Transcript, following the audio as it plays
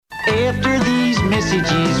After these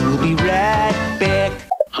messages, we'll be right back.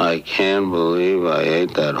 I can't believe I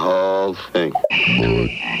ate that whole thing.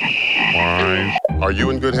 Are you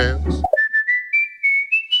in good hands?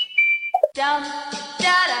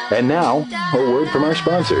 And now, a word from our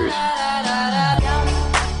sponsors.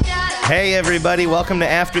 Hey, everybody. Welcome to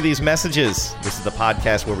After These Messages. This is the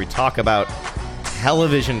podcast where we talk about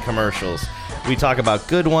television commercials. We talk about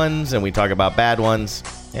good ones, and we talk about bad ones,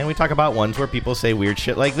 and we talk about ones where people say weird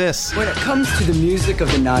shit like this. When it comes to the music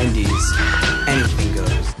of the 90s, anything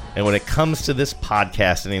goes. And when it comes to this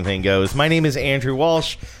podcast, anything goes. My name is Andrew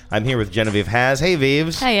Walsh. I'm here with Genevieve Has. Hey,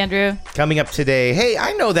 Vives. Hi, Andrew. Coming up today, hey,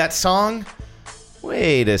 I know that song.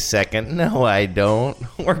 Wait a second. No, I don't.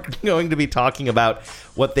 We're going to be talking about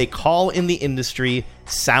what they call in the industry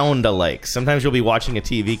sound-alikes. Sometimes you'll be watching a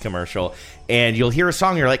TV commercial, and you'll hear a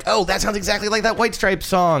song, and you're like, oh, that sounds exactly like that White Stripes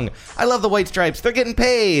song. I love the White Stripes. They're getting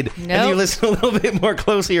paid. Nope. And then you listen a little bit more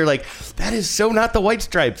closely, you're like, that is so not the White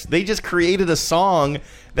Stripes. They just created a song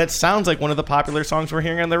that sounds like one of the popular songs we're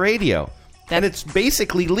hearing on the radio. And it's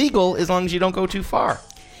basically legal as long as you don't go too far.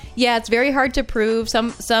 Yeah, it's very hard to prove.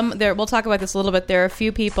 Some there. We'll talk about this a little bit. There are a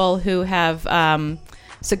few people who have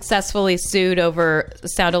successfully sued over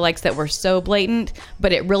sound-alikes that were so blatant,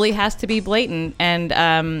 but it really has to be blatant.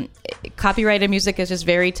 And copyrighted music is just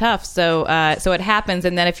very tough. So it happens.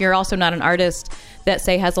 And then if you're also not an artist that,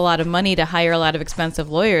 say, has a lot of money to hire a lot of expensive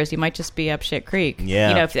lawyers, you might just be up shit creek. Yeah.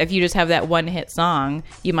 You know, if you just have that one hit song,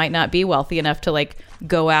 you might not be wealthy enough to like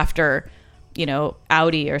go after, you know,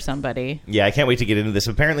 Audi or somebody. Yeah, I can't wait to get into this.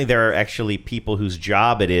 Apparently, there are actually people whose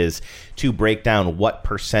job it is to break down what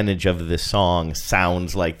percentage of the song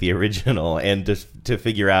sounds like the original and to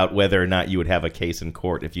figure out whether or not you would have a case in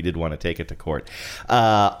court if you did want to take it to court.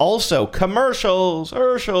 Also, commercials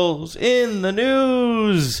in the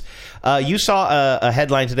news. You saw a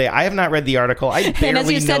headline today. I have not read the article. I barely and as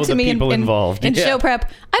you said know to the me people involved. In show prep,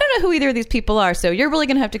 I don't know who either of these people are, so you're really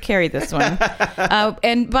going to have to carry this one.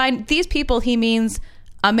 And by these people, he means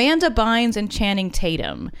Amanda Bynes and Channing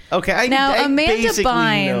Tatum. Okay, I Amanda basically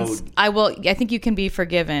Bynes, know. I think you can be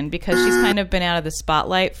forgiven because she's kind of been out of the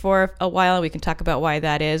spotlight for a while, and we can talk about why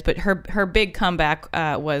that is. But her big comeback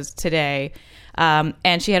was today,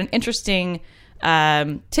 and she had an interesting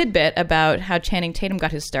tidbit about how Channing Tatum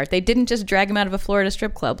got his start. They didn't just drag him out of a Florida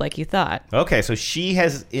strip club like you thought. Okay, so she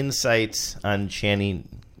has insights on Channing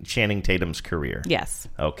Tatum's career. Yes.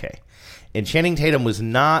 Okay. And Channing Tatum was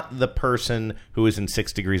not the person who was in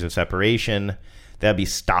 6 Degrees of Separation. That'd be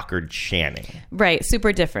Stockard Channing. Right,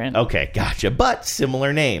 super different. Okay, gotcha. But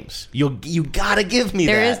similar names. You gotta give me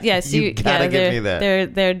that. You gotta give me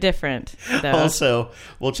that. They're different, though. Also,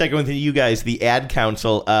 we'll check in with you guys. The Ad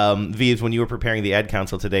Council. Vives, when you were preparing the Ad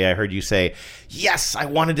Council today, I heard you say, "Yes, I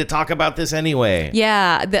wanted to talk about this anyway."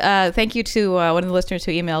 Yeah. Thank you to one of the listeners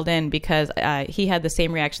who emailed in because he had the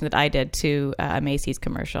same reaction that I did to a Macy's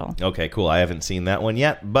commercial. Okay, cool. I haven't seen that one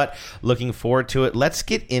yet, but looking forward to it. Let's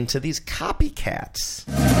get into these copycats.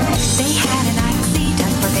 They had an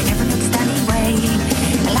accident, but they never mixed anyway.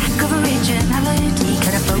 A lack of originality,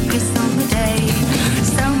 kind of focus on the day.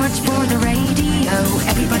 So much for the radio,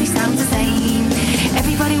 everybody sounds the same.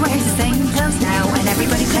 Everybody wears the same clothes now, and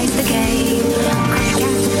everybody plays the game.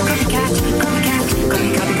 Copycat, copycat,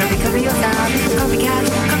 copycat, copy yourself. Copycat,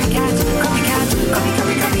 copycat,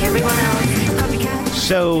 copy everyone else. Copycat.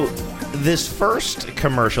 So this first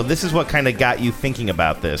commercial, this is what kind of got you thinking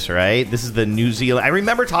about this, right? This is the New Zealand. I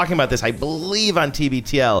remember talking about this, I believe, on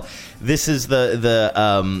TBTL. This is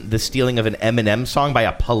the stealing of an Eminem song by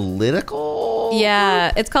a political.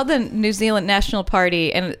 Yeah, it's called the New Zealand National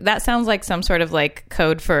Party, and that sounds like some sort of like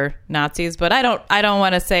code for Nazis. But I don't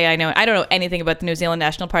want to say I don't know anything about the New Zealand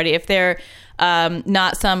National Party. If they're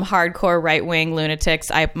not some hardcore right wing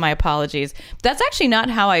lunatics, my apologies. That's actually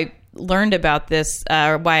not how I learned about this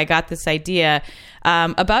or why I got this idea.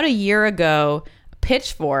 About a year ago,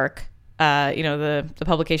 Pitchfork, the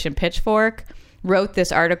publication Pitchfork, wrote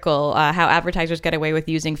this article, how advertisers get away with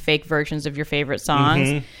using fake versions of your favorite songs.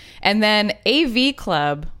 Mm-hmm. And then AV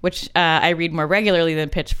Club, which I read more regularly than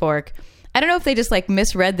Pitchfork, I don't know if they just like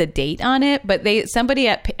misread the date on it, but somebody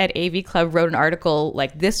at AV Club wrote an article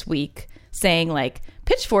like this week saying like,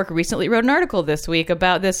 Pitchfork recently wrote an article this week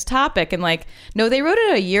about this topic, and like, no, they wrote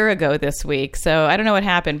it a year ago this week, so I don't know what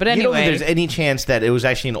happened. But anyway, you know if there's any chance that it was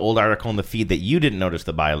actually an old article in the feed that you didn't notice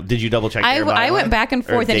the bio? Did you double check? I went back and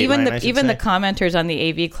forth, and even the commenters on the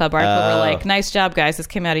AV Club article were like, "Nice job, guys! This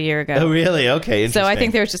came out a year ago." Oh, really? Okay. So I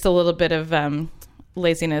think there was just a little bit of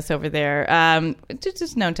laziness over there. It's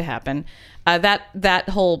just known to happen. That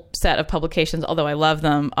whole set of publications, although I love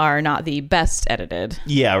them, are not the best edited.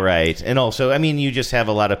 Yeah, right. And also, I mean, you just have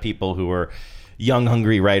a lot of people who are, young,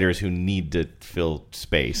 hungry writers who need to fill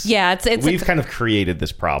space. Yeah, we've kind of created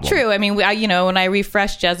this problem. True. I mean, when I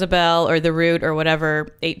refresh Jezebel or The Root or whatever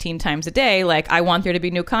 18 times a day, like, I want there to be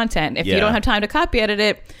new content. If you don't have time to copy edit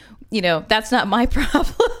it, that's not my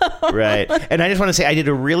problem. Right. And I just want to say, I did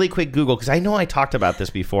a really quick Google, because I know I talked about this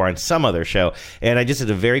before on some other show, and I just did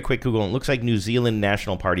a very quick Google, and it looks like New Zealand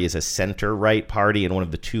National Party is a center-right party and one of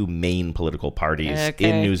the two main political parties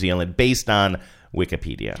in New Zealand, based on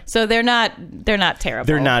Wikipedia. So they're not terrible.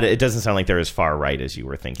 They're not. It doesn't sound like they're as far right as you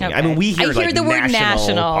were thinking. Okay. I mean, we hear the word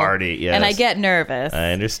national party, yes. and I get nervous.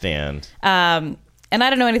 I understand. And I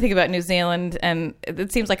don't know anything about New Zealand, and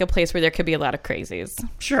it seems like a place where there could be a lot of crazies.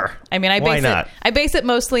 Sure. I mean, Why not? I base it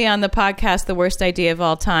mostly on the podcast The Worst Idea of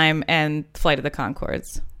All Time and Flight of the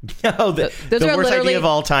Conchords. Oh, the worst idea of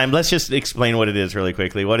all time. Let's just explain what it is really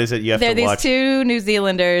quickly. What is it you have to watch? They're these two New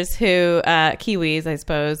Zealanders who, Kiwis, I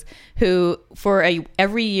suppose, who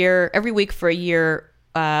every week for a year,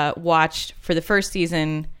 watched for the first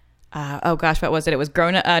season. What was it? It was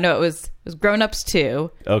Grown Up. No, it was Grown Ups 2.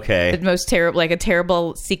 Okay. The most terrible, like a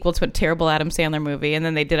terrible sequel to a terrible Adam Sandler movie, and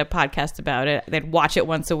then they did a podcast about it. They'd watch it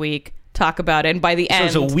once a week, talk about it, and by the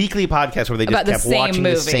end, so it's a weekly podcast where they just kept watching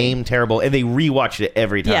the same terrible, and they rewatched it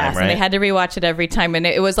every time. Yes, right? And they had to rewatch it every time, and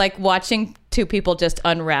it was like watching two people just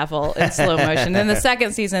unravel in slow motion. Then the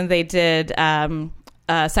second season, they did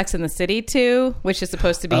Sex in the City 2, which is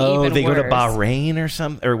supposed to be even worse. Oh, they go to Bahrain or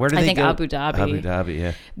something? Or where do they go? I think Abu Dhabi. Abu Dhabi,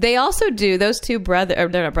 yeah. They also do, those two they're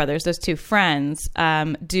not brothers, those two friends,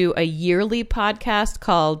 do a yearly podcast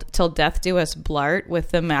called Till Death Do Us Blart with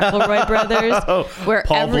the McElroy brothers. Where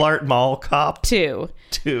Paul Blart Mall Cop? Two.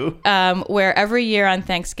 Where every year on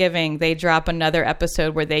Thanksgiving, they drop another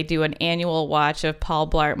episode where they do an annual watch of Paul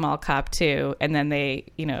Blart Mall Cop 2, and then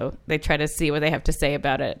they try to see what they have to say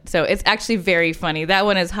about it. So it's actually very funny. That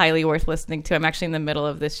one is highly worth listening to. I'm actually in the middle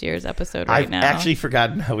of this year's episode right now. I've actually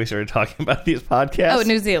forgotten how we started talking about these podcasts. Oh,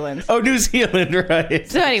 New Zealand. New Zealand, right.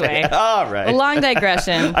 So anyway. All right. A long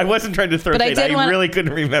digression. I wasn't trying to throw shade. I really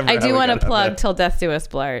couldn't remember. I do want to plug Till Death Do Us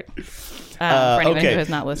Blart. For anyone who has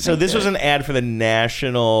not listened. So this was an ad for the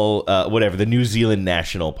national, the New Zealand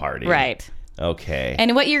National Party. Right. Okay.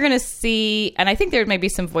 And what you're going to see, and I think there may be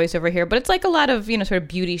some voiceover here, but it's like a lot of, sort of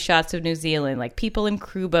beauty shots of New Zealand, like people in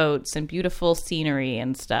crew boats and beautiful scenery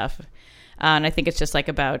and stuff. And I think it's just like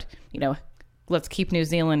about, let's keep New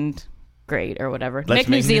Zealand great or whatever. Make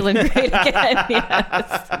New Zealand great again.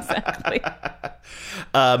 Yes, exactly.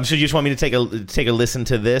 So you just want me to take a listen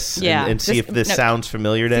to this and see if this sounds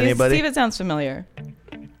familiar to anybody? See if it sounds familiar.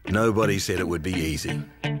 Nobody said it would be easy.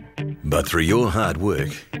 But through your hard work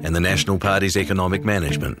and the National Party's economic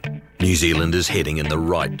management, New Zealand is heading in the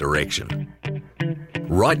right direction.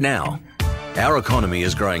 Right now, our economy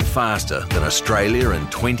is growing faster than Australia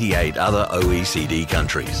and 28 other OECD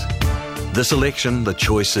countries. This election, the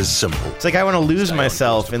choice is simple. It's like I want to lose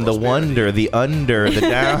myself in the wonder, the under, the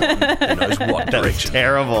down. Who knows what direction? That's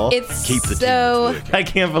terrible. Keep the team working. I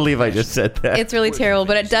can't believe I just said that. It's really terrible,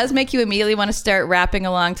 but it does make you immediately want to start rapping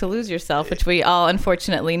along to Lose Yourself, which we all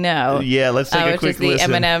unfortunately know. Yeah, let's take a quick listen. Which is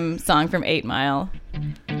the Eminem song from 8 Mile.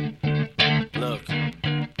 Look,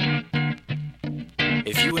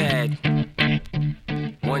 if you had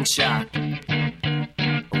one shot,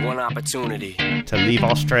 one opportunity to leave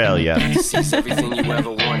Australia, seize everything you ever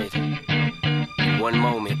wanted in one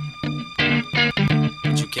moment,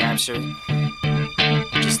 would you capture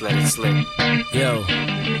it? Just let it slip. Yo,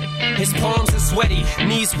 his palms are sweaty,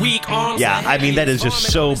 knees weak, arms. Yeah, I mean that is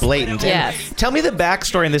just so blatant. Yes. Tell me the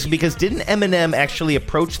backstory on this, because didn't Eminem actually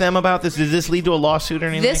approach them about this? Did this lead to a lawsuit or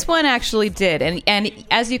anything? This one actually did, and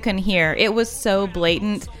as you can hear, it was so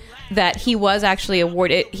blatant that he was actually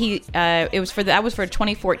awarded. That was for a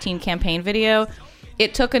 2014 campaign video.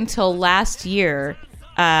 It took until last year,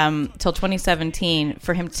 till 2017,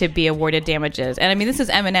 for him to be awarded damages. And I mean, this is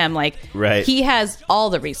Eminem. Like, right. He has all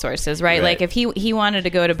the resources, right? Like, if he wanted to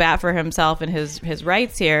go to bat for himself and his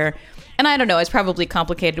rights here. And I don't know, it's probably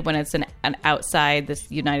complicated when it's an outside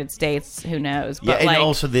this United States. Who knows? But and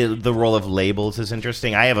also the role of labels is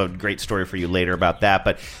interesting. I have a great story for you later about that.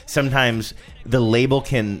 But sometimes the label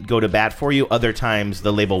can go to bat for you. Other times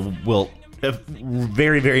the label will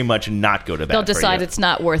very, very much not go to bat. They'll decide it's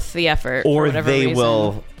not worth the effort, or for whatever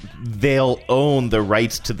reason. They'll own the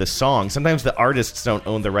rights to the song. Sometimes the artists don't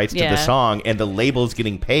own the rights to the song, and the label's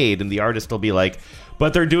getting paid, and the artist will be like,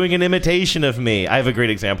 but they're doing an imitation of me. I have a great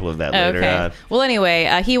example of that later on. Well,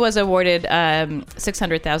 anyway, he was awarded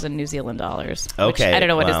 600,000 New Zealand dollars. Okay. Which, I don't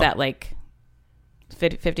know, what is that, like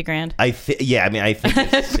 50 grand? I think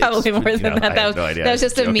it's Probably more than that. I have no idea. That was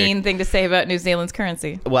just a Joking. mean thing to say about New Zealand's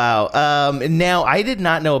currency. Wow. Now, I did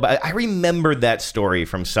not know about. I remembered that story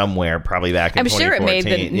from somewhere, probably back in I'm sure it made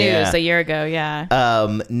the 2014. news a year ago. Yeah.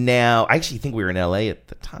 Now, I actually think we were in LA at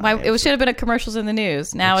the time. Why, it should have been a commercials in the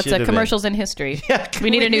news. Now it's should a have commercials in history. Yeah, we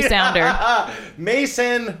need a new sounder.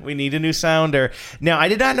 Mason, we need a new sounder. Now, I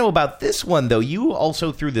did not know about this one, though. You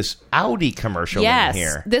also threw this Audi commercial in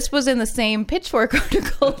here. This was in the same Pitchfork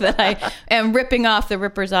article that I am ripping off the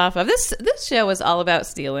rippers off of. This show is all about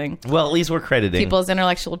stealing Well, at least we're crediting. people's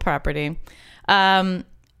intellectual property.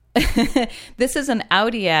 This is an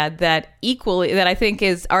Audi ad that I think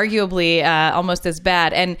is arguably almost as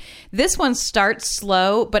bad. And this one starts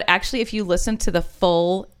slow, but actually if you listen to the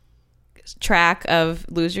full track of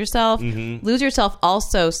Lose Yourself, Lose Yourself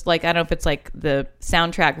also, like, I don't know if it's like the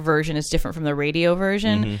soundtrack version is different from the radio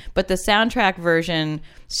version, but the soundtrack version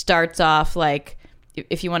starts off like,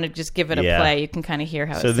 if you want to just give it a play, you can kind of hear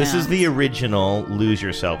how it sounds. So this is the original Lose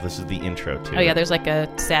Yourself. This is the intro to Oh yeah, there's like a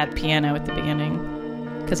sad piano at the beginning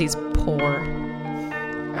because he's poor.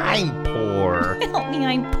 I'm poor. Help me,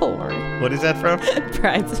 I'm poor. What is that from?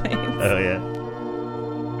 Bridesmaids. Oh, yeah.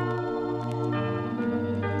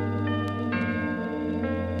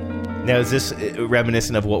 Now, is this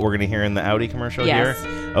reminiscent of what we're going to hear in the Audi commercial Yes.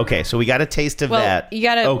 here? Okay, so we got a taste of that. You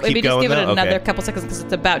gotta keep maybe just going, give it though? another Okay. couple seconds because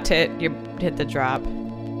it's about to hit the drop.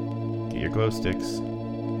 Get your glow sticks.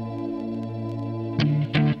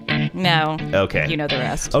 No. Okay. You know the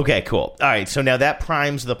rest. Okay, cool. All right, so now that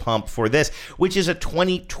primes the pump for this, which is a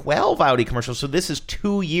 2012 Audi commercial. So this is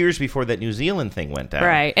 2 years before that New Zealand thing went down.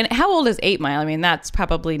 Right. And how old is 8 Mile? I mean, that's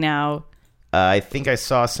probably now... I think I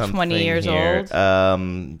saw something 20 years here.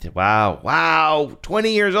 old? Wow.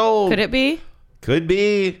 20 years old. Could it be? Could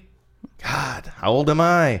be. God, how old am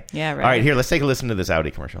I? Yeah, right. All right, here, let's take a listen to this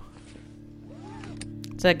Audi commercial.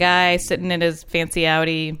 It's a guy sitting in his fancy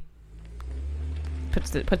Audi,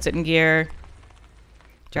 puts it in gear,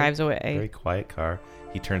 drives away. Very quiet car.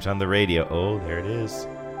 He turns on the radio. Oh, there it is.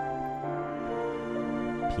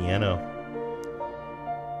 Piano.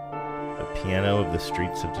 The piano of the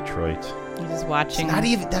streets of Detroit. He's just watching.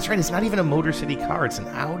 That's right, it's not even a Motor City car, it's an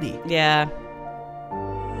Audi. Yeah.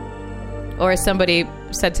 Or as somebody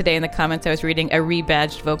said today in the comments I was reading, a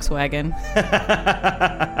rebadged Volkswagen.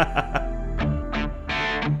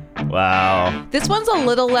 Wow. This one's a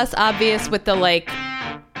little less obvious with the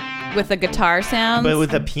guitar sounds. But with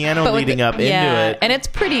the piano leading up into it. And it's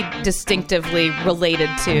pretty distinctively related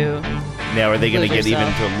to... Now, are they going to Lose get even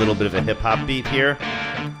Yourself. to a little bit of a hip-hop beat here?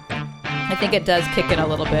 I think it does kick in a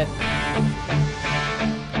little bit.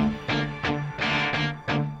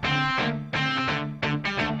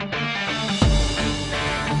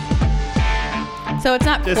 So it's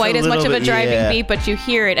not Just quite a as much little of a bit, driving yeah. beat, but you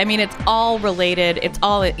hear it. I mean, it's all related. It's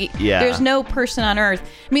all... Yeah. There's no person on earth.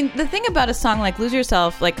 I mean, the thing about a song like Lose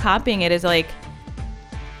Yourself, like copying it, is like...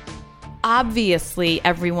 Obviously,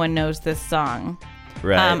 everyone knows this song.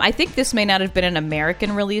 Right. I think this may not have been an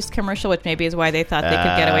American released commercial, which maybe is why they thought they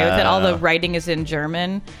could get away with it. All the writing is in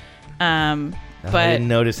German. I But didn't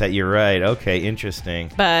notice that. You're right. Okay,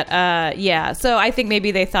 interesting. But yeah, so I think maybe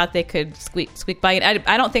they thought they could squeak by it.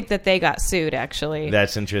 I don't think that they got sued, actually.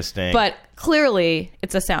 That's interesting. But clearly,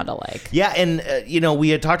 it's a sound alike. Yeah, and, we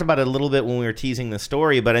had talked about it a little bit when we were teasing the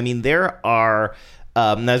story, but, I mean, there are...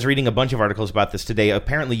 I was reading a bunch of articles about this today.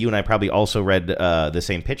 Apparently, you and I probably also read the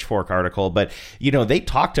same Pitchfork article, but, they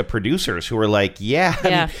talked to producers who were like, I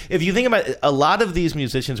mean, if you think about it, a lot of these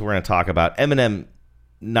musicians we're going to talk about, Eminem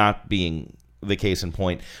not being the case in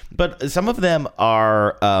point, but some of them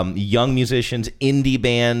are young musicians, indie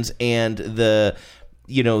bands, and the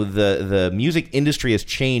music industry has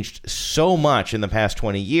changed so much in the past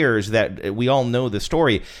 20 years that we all know the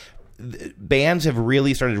story. Bands have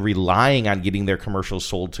really started relying on getting their commercials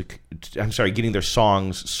sold getting their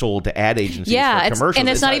songs sold to ad agencies for commercials. And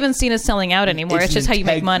it's not even seen as selling out anymore. It's just how you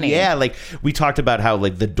make money. Yeah, like we talked about how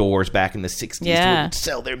like the Doors back in the 60s would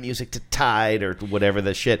sell their music to Tide or whatever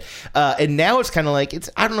the shit. And now it's kind of like,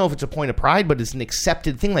 I don't know if it's a point of pride, but it's an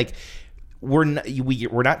accepted thing. Like, we're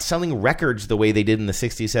not selling records the way they did in the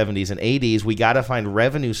 60s, 70s, and 80s. We got to find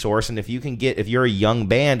revenue source, and if you're a young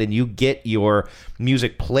band and you get your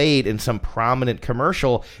music played in some prominent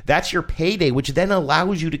commercial, that's your payday, which then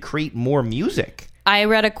allows you to create more music. I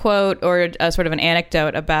read a quote or a sort of an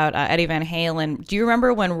anecdote about Eddie Van Halen. Do you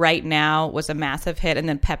remember when Right Now was a massive hit and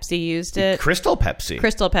then Pepsi used it? Crystal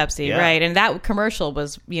Pepsi, yeah. Right. And that commercial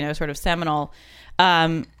was, sort of seminal.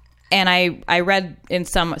 And I read in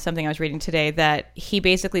something I was reading today that he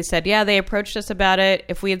basically said, yeah, they approached us about it.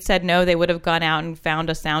 If we had said no, they would have gone out and found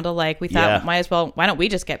a sound-alike. We thought, might as well, why don't we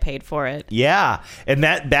just get paid for it? Yeah. And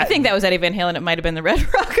that I think that was Eddie Van Halen. It might have been the Red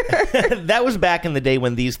Rocker. That was back in the day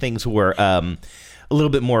when these things were a little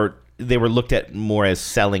bit more, they were looked at more as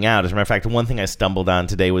selling out. As a matter of fact, one thing I stumbled on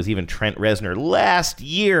today was even Trent Reznor last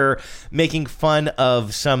year making fun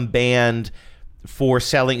of some band for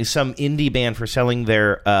selling, some indie band for selling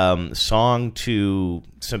their song to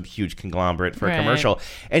some huge conglomerate for a commercial.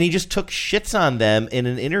 And he just took shits on them in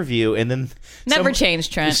an interview, and then never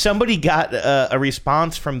changed, Trent. Somebody got a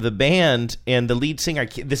response from the band, and the lead singer,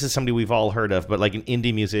 this is somebody we've all heard of, but like an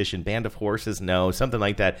indie musician, Band of Horses, something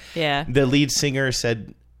like that. Yeah. The lead singer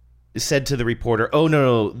said to the reporter, oh,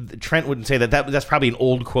 no, Trent wouldn't say that. That's probably an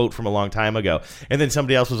old quote from a long time ago. And then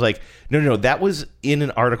somebody else was like, no, that was in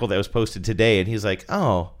an article that was posted today. And he's like,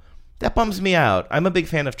 oh, that bums me out. I'm a big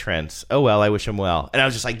fan of Trent's. Oh, well, I wish him well. And I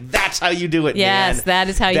was just like, that's how you do it, man. Yes, that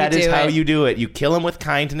is how you do it. That is how you do it. You kill him with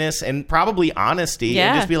kindness and probably honesty.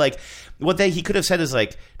 And just be like, he could have said is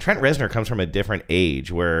like, Trent Reznor comes from a different age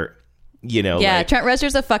where... Trent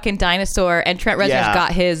Reznor's a fucking dinosaur, and Trent Reznor's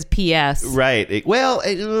got his PS. Right.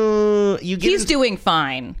 He's doing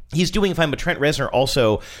fine. He's doing fine, but Trent Reznor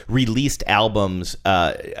also released albums.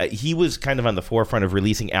 He was kind of on the forefront of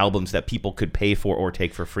releasing albums that people could pay for or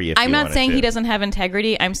take for free. I'm not saying he doesn't have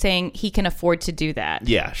integrity. I'm saying he can afford to do that.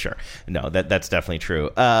 Yeah, sure. No, that's definitely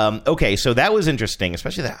true. Okay, so that was interesting,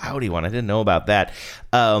 especially the Audi one. I didn't know about that.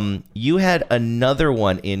 You had another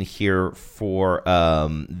one in here for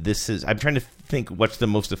this is. I'm trying to think what's the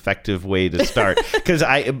most effective way to start, because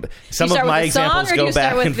some of my examples go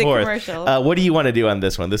back and forth. What do you want to do on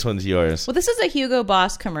this one? This one's yours. Well, this is a Hugo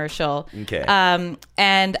Boss commercial. Okay.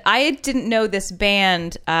 And I didn't know this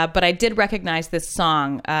band, but I did recognize this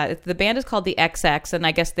song. The band is called the XX, and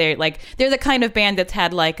I guess they're the kind of band that's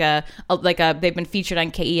had they've been featured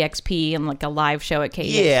on KEXP and like a live show at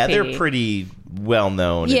KEXP. Yeah, they're pretty well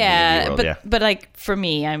known. Yeah, in the world. but like for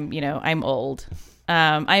me, I'm old.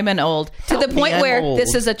 I'm an old to the point where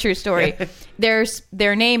this is a true story.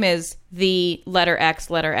 Their name is the letter X,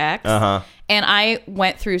 and I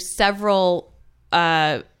went through several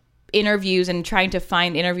interviews and trying to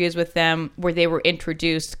find interviews with them where they were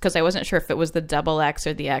introduced, because I wasn't sure if it was the double X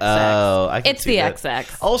or the XX. Oh, I can it's see the that.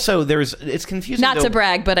 XX. Also, it's confusing. Not to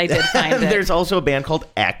brag, but I did find it. There's also a band called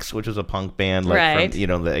X, which was a punk band, right?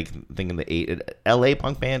 From, I think in the LA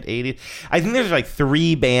punk band 80s. I think there's like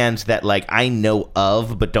 3 bands that like I know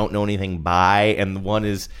of but don't know anything by, and one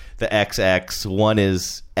is the XX, one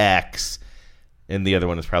is X, and the other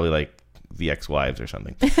one is probably like the ex-wives or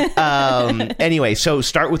something. Anyway, so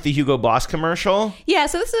start with the Hugo Boss commercial. Yeah,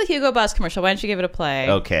 so this is a Hugo Boss commercial. Why don't you give it a play?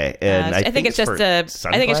 Okay, and I think it's just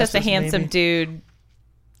a handsome dude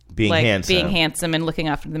being handsome and looking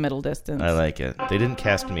off in the middle distance. I like it. They didn't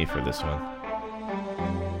cast me for this one.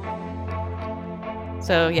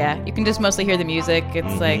 So yeah, you can just mostly hear the music.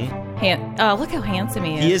 It's like, oh, look how handsome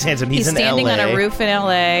he is. He is handsome. He's in standing LA. on a roof in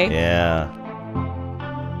LA. Yeah.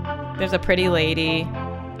 There's a pretty lady.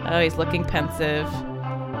 Oh, he's looking pensive.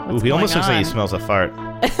 He almost looks like he smells a fart.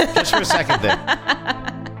 Just for a second there.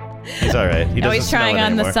 He's all right. He's trying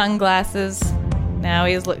on the sunglasses. Now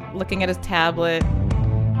he's looking at his tablet.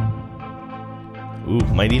 Ooh,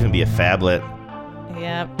 might even be a phablet.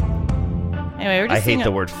 Yep. Anyway, I hate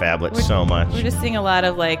the word phablet so much. We're just seeing a lot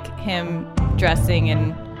of like him dressing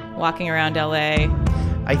and walking around LA.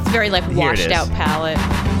 It's very like washed out palette.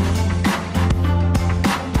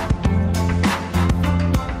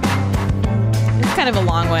 Kind of a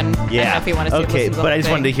long one. Yeah. I don't know if you want to see okay, but I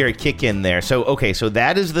just wanted to hear it kick in there. So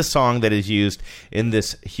that is the song that is used in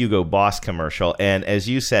this Hugo Boss commercial. And as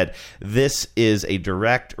you said, this is a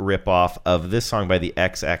direct ripoff of this song by the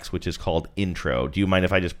XX, which is called Intro. Do you mind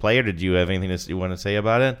if I just play it, or do you have anything you want to say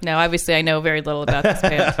about it? No, obviously I know very little about this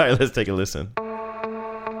band. All right, let's take a listen.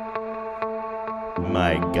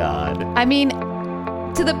 My God. I mean,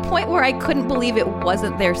 to the point where I couldn't believe it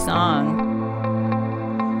wasn't their song.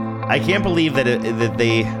 I can't believe that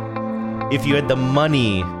they, if you had the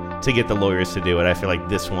money to get the lawyers to do it, I feel like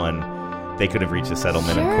this one, they could have reached a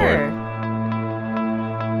settlement in court.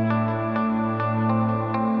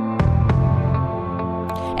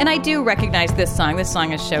 And I do recognize this song. This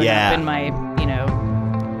song has showed up in my,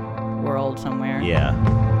 world somewhere. Yeah.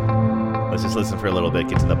 Let's just listen for a little bit,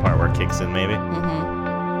 get to the part where it kicks in, maybe.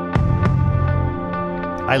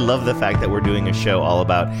 I love the fact that we're doing a show all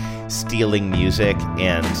about stealing music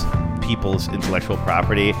and people's intellectual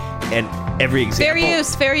property, and every example...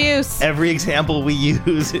 Fair use. Every example we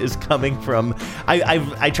use is coming from...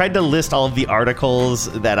 I tried to list all of the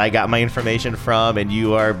articles that I got my information from, and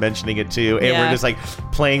you are mentioning it too, and we're just like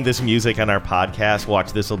playing this music on our podcast.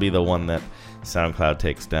 Watch, this will be the one that SoundCloud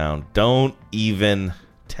takes down. Don't even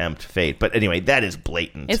tempt fate. But anyway, that is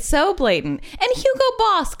blatant. It's so blatant. And Hugo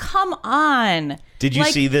Boss, come on. Did you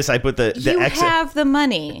see this? I put the you have the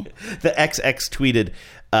money. The XX tweeted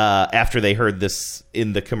after they heard this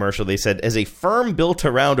in the commercial. They said, "As a firm built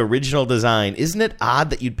around original design, isn't it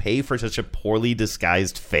odd that you'd pay for such a poorly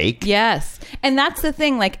disguised fake?" Yes, and that's the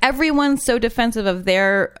thing. Like, everyone's so defensive of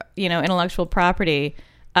their, intellectual property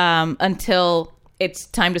until it's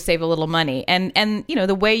time to save a little money. And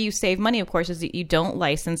the way you save money, of course, is that you don't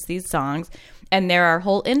license these songs. And there are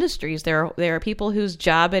whole industries. There are people whose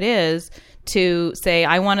job it is to say,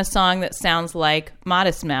 I want a song that sounds like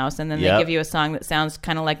Modest Mouse, and then they give you a song that sounds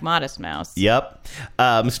kind of like Modest Mouse. Yep.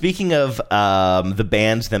 Speaking of the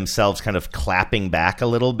bands themselves kind of clapping back a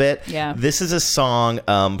little bit, this is a song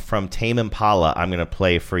from Tame Impala I'm going to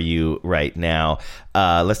play for you right now.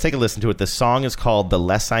 Let's take a listen to it. The song is called The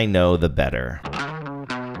Less I Know, The Better.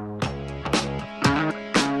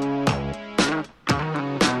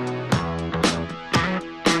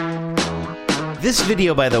 This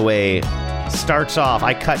video, by the way, starts off,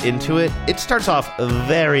 I cut into it. It starts off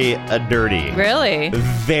very dirty. Really?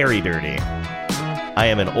 Very dirty. I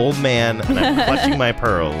am an old man and I'm clutching my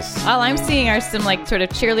pearls. All I'm seeing are some sort of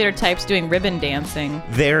cheerleader types doing ribbon dancing.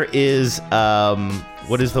 There is,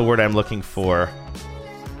 what is the word I'm looking for?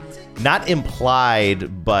 Not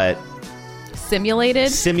implied, but... Simulated?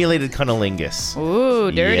 Simulated cunnilingus.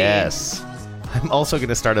 Ooh, dirty. Yes. I'm also going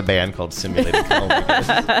to start a band called Simulated Cunnilingus.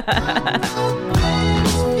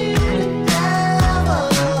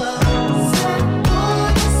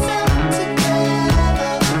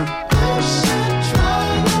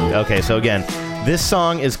 Okay, so again, this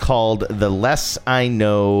song is called The Less I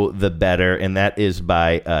Know, The Better, and that is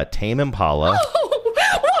by Tame Impala. Oh,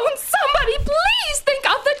 won't somebody please think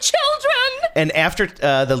of the children? And after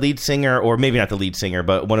the lead singer, or maybe not the lead singer,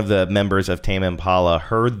 but one of the members of Tame Impala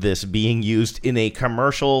heard this being used in a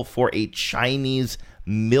commercial for a Chinese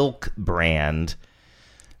milk brand...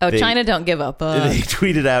 China don't give up. They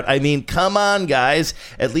tweeted out, I mean, come on, guys.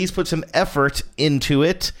 At least put some effort into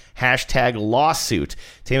it. #lawsuit.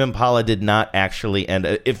 Tame Impala did not actually end.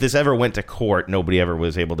 If this ever went to court, nobody ever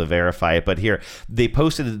was able to verify it. But here, they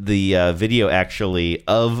posted the video, actually,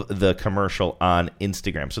 of the commercial on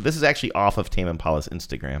Instagram. So this is actually off of Tame Impala's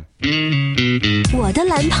Instagram. 我的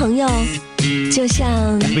蓝朋友就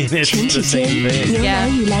像唇齿间牛奶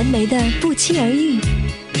与蓝莓的不期而遇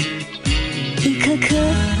Do you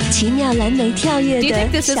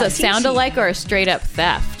think this is a sound-alike or a straight-up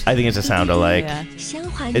theft? I think it's a sound-alike.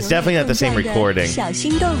 It's definitely not the same recording.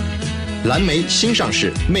 蓝莓新上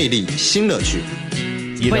市，魅力新乐趣。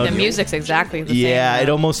 But the music's exactly the same. Yeah, it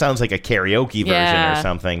almost sounds like a karaoke version or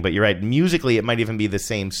something. But you're right. Musically, it might even be the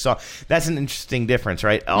same song. That's an interesting difference,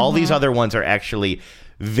 right? All these other ones are actually...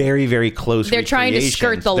 very, very close. They're trying to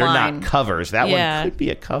skirt the line. They're not covers. That one could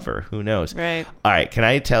be a cover. Who knows? Right. All right. Can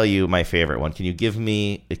I tell you my favorite one? Can you give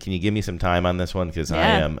me some time on this one? Because I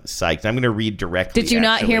am psyched. I'm going to read directly. Did you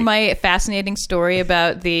not hear my fascinating story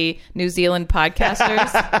about the New Zealand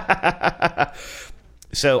podcasters?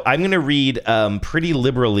 So I'm going to read pretty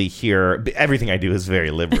liberally here. Everything I do is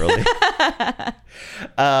very liberally.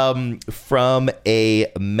 From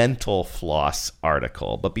a Mental Floss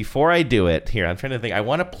article. But before I do it, here, I'm trying to think. I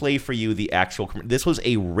want to play for you the actual... This was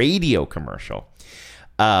a radio commercial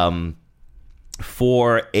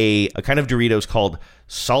for a kind of Doritos called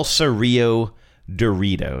Salsa Rio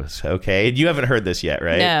Doritos. Okay, you haven't heard this yet,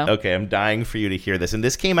 right? No. Okay, I'm dying for you to hear this. And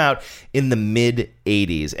this came out in the mid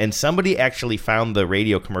 80s, and somebody actually found the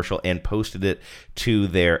radio commercial and posted it to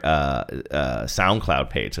their SoundCloud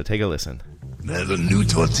page. So take a listen. There's a new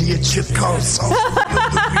tortilla chip called Salsa Rio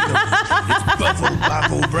Doritos. It's Buffalo,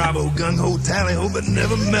 Babo, Bravo, Gung-Ho, Tally-Ho, but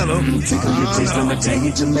never mellow. Tickle your taste on the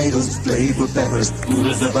tangy tomatoes, flavor peppers,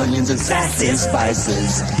 oodles of onions and sassy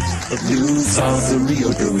spices. A new Salsa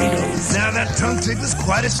Rio Doritos. Now that tongue tickler's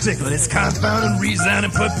quite a stickler. It's confounding,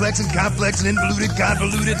 resounding, perplexing, complex, and involuted,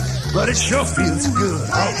 convoluted, but it sure feels good.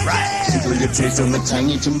 All right. Tickle your taste on the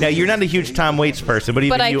tangy tomatoes. Now, you're not a huge Tom Waits person, but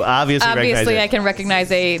even you obviously recognize it. I can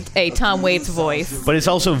recognize a Tom Waits voice. But it's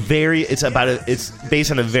also it's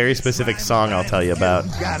based on a very specific song I'll tell you about.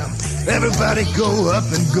 Everybody go up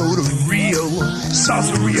and go to Rio.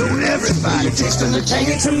 Salsa Rio, everybody. Taste on the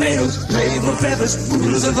tangy tomatoes, flavor peppers,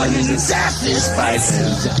 oodles of onions and sassy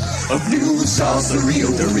spices. A new Salsa Rio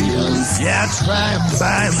Doritos. Yeah, try them,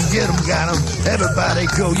 buy them, get them, got them. Everybody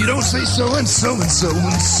go. You don't mama say so and so and so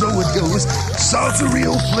and so it goes. Salsa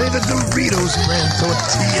Rio flavored Doritos, cran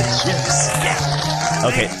tortilla chips. Yeah.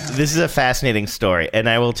 Okay, this is a fascinating story, and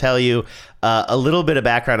I will tell you a little bit of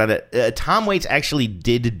background on it. Tom Waits actually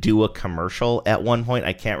did do a commercial at one point.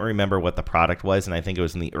 I can't remember what the product was, and I think it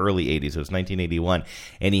was in the early 80s. It was 1981,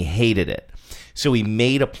 and he hated it. So he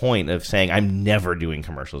made a point of saying, I'm never doing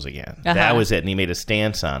commercials again. Uh-huh. That was it, and he made a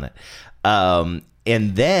stance on it.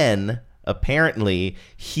 And then, apparently,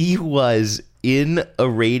 he was in a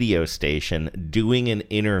radio station doing an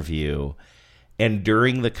interview, and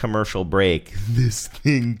during the commercial break, this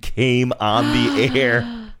thing came on the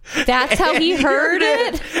air. That's how he heard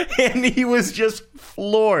it? And he was just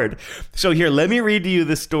floored. So here, let me read to you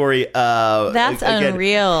the story. That's again,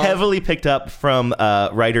 unreal. Heavily picked up from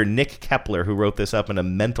writer Nick Kepler, who wrote this up in a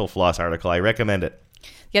Mental Floss article. I recommend it.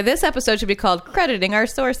 Yeah, this episode should be called Crediting Our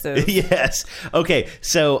Sources. Yes. Okay,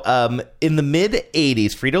 so in the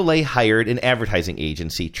mid-'80s, Frito-Lay hired an advertising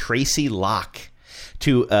agency, Tracy Locke,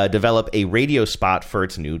 to develop a radio spot for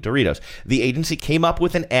its new Doritos. The agency came up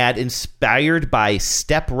with an ad inspired by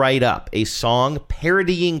Step Right Up, a song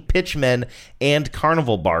parodying Pitchmen and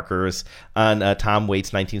Carnival Barkers on Tom Waits'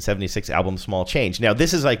 1976 album Small Change. Now,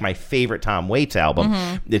 this is like my favorite Tom Waits album.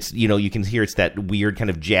 Mm-hmm. It's, you know, you can hear it's that weird kind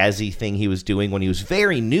of jazzy thing he was doing when he was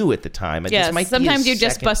very new at the time. Yes, sometimes you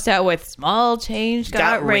just bust out with Small Change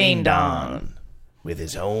Got Rained On. With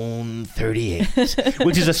his own 38,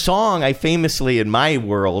 which is a song I famously, in my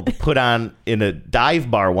world, put on in a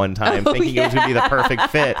dive bar one time, thinking it was going to be the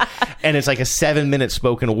perfect fit. And it's like a 7-minute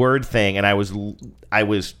spoken word thing, and I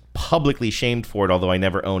was publicly shamed for it, although I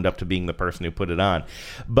never owned up to being the person who put it on.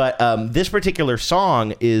 But this particular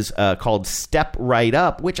song is called Step Right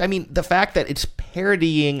Up, which, I mean, the fact that it's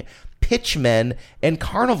parodying Pitchmen and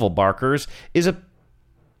Carnival Barkers is a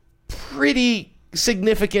pretty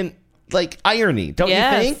significant irony, don't you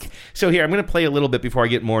think? So here, I'm going to play a little bit before I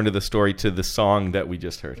get more into the story to the song that we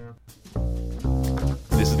just heard.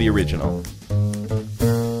 This is the original.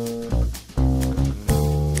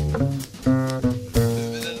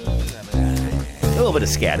 A little bit of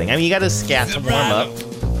scatting. I mean, you got to scat to warm up.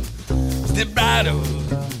 Step right up.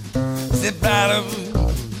 Step right up.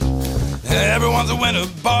 Everyone's a winner.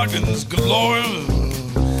 Bargains galore.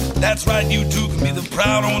 That's right, you too can be the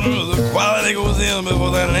proud owner. The quality goes in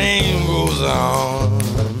before the name goes on.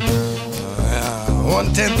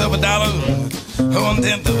 1/10 of a dollar,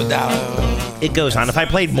 1/10 of a dollar. It goes on. If I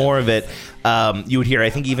played more of it, you would hear,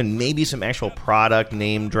 I think, even maybe some actual product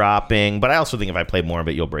name dropping. But I also think if I played more of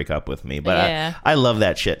it, you'll break up with me. But yeah. I love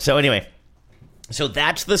that shit. So anyway. So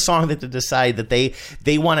that's the song that they decide that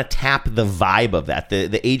they want to tap the vibe of that.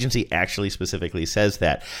 The agency actually specifically says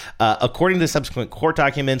that. According to subsequent court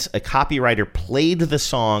documents, a copywriter played the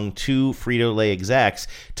song to Frito-Lay execs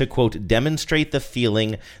to, quote, demonstrate the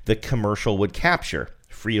feeling the commercial would capture.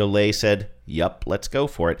 Frito-Lay said, yup, let's go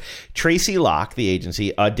for it. Tracy Locke, the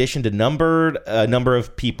agency, auditioned a number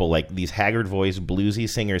of people, like these haggard-voiced, bluesy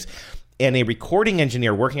singers. And a recording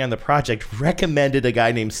engineer working on the project recommended a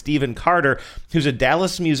guy named Stephen Carter, who's a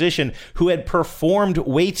Dallas musician who had performed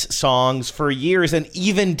Waits songs for years and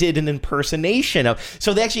even did an impersonation of.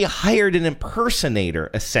 So they actually hired an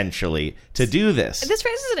impersonator, essentially, to do this. This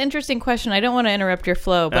raises an interesting question. I don't want to interrupt your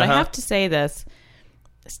flow, but I have to say this.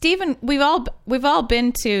 Stephen, we've all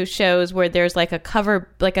been to shows where there's like a cover,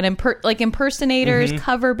 like impersonators,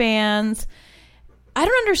 cover bands. I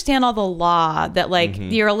don't understand all the law that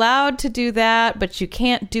you're allowed to do that, but you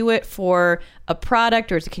can't do it for a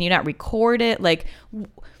product, or can you not record it? Like,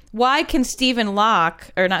 why can Stephen Locke,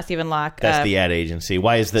 or not Stephen Locke? That's the ad agency.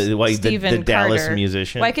 Why the Dallas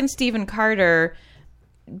musician? Why can Stephen Carter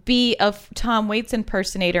be a Tom Waits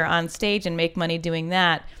impersonator on stage and make money doing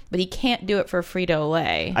that, but he can't do it for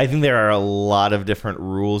Frito-Lay? I think there are a lot of different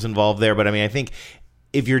rules involved there, but I mean, I think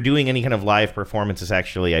if you're doing any kind of live performance, it's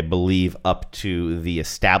actually, I believe, up to the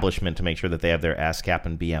establishment to make sure that they have their ASCAP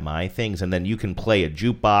and BMI things, and then you can play a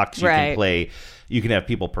jukebox, you can have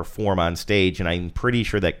people perform on stage, and I'm pretty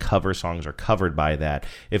sure that cover songs are covered by that.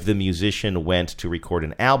 If the musician went to record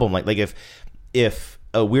an album, like if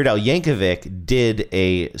Weird Al Yankovic did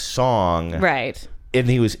a song, right, and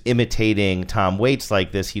he was imitating Tom Waits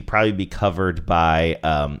like this, he'd probably be covered by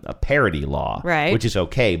a parody law, right, which is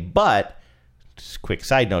okay, but. Quick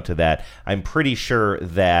side note to that, I'm pretty sure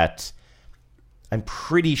that I'm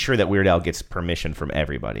pretty sure that Weird Al gets permission from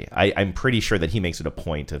everybody. I'm pretty sure that he makes it a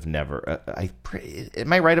point of never.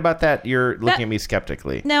 Am I right about that? You're looking at me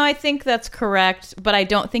skeptically. No, I think that's correct, but I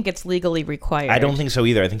don't think it's legally required. I don't think so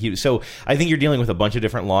either. I think you're dealing with a bunch of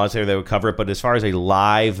different laws there that would cover it. But as far as a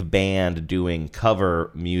live band doing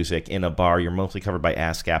cover music in a bar, you're mostly covered by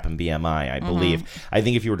ASCAP and BMI, I believe. I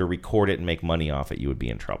think if you were to record it and make money off it, you would be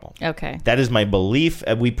in trouble. Okay, that is my belief.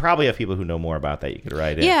 We probably have people who know more about that. You could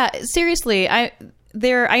write in. Yeah, seriously, I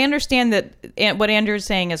understand that what Andrew's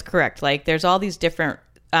saying is correct. Like, there's all these different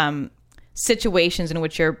situations in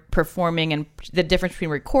which you're performing, and the difference between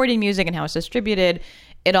recording music and how it's distributed,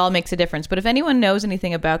 it all makes a difference. But if anyone knows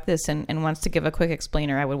anything about this and wants to give a quick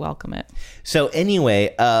explainer, I would welcome it. So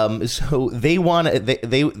anyway, so they want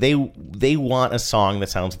they want a song that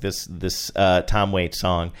sounds like this Tom Waits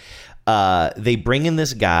song. They bring in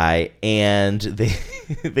this guy and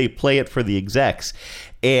they play it for the execs.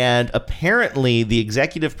 And apparently the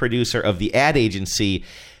executive producer of the ad agency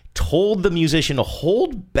told the musician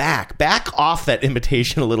to back off that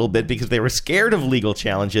invitation a little bit because they were scared of legal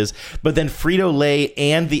challenges. But then Frito-Lay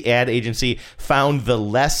and the ad agency found the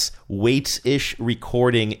less Waits-ish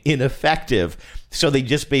recording ineffective. So they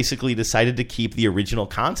just basically decided to keep the original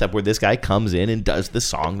concept where this guy comes in and does the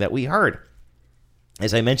song that we heard.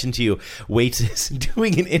 As I mentioned to you, Waits is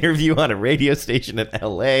doing an interview on a radio station in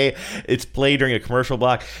L.A. It's played during a commercial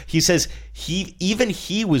block. He says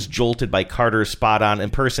he was jolted by Carter's spot-on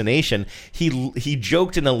impersonation. He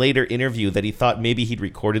joked in a later interview that he thought maybe he'd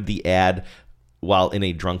recorded the ad while in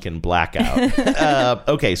a drunken blackout.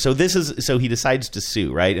 Okay, so he decides to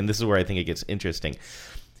sue, right? And this is where I think it gets interesting.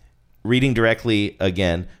 Reading directly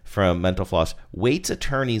again from Mental Floss, Waits'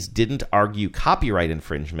 attorneys didn't argue copyright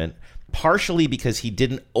infringement, partially because he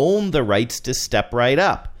didn't own the rights to Step Right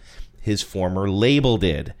Up. His former label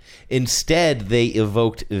did. Instead, they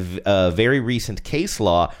evoked a very recent case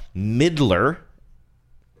law, Midler,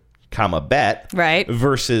 Bet, right,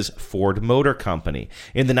 versus Ford Motor Company.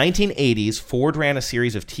 In the 1980s, Ford ran a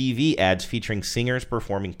series of TV ads featuring singers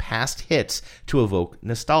performing past hits to evoke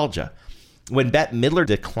nostalgia. When Bette Midler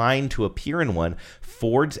declined to appear in one,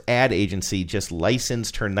 Ford's ad agency just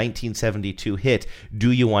licensed her 1972 hit,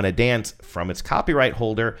 Do You Want to Dance, from its copyright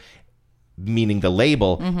holder, meaning the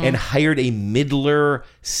label, and hired a Midler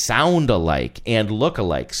sound-alike and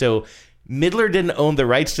look-alike. So Midler didn't own the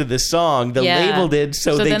rights to this song. The label did.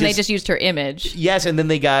 So they just used her image. Yes, and then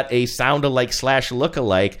they got a sound-alike /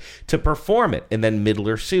 look-alike to perform it. And then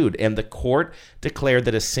Midler sued. And the court declared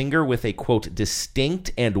that a singer with a, quote,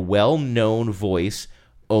 distinct and well-known voice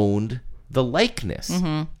owned the likeness.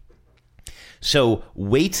 So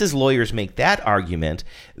Waits' lawyers make that argument.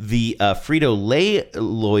 The Frito-Lay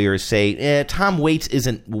lawyers say, Tom Waits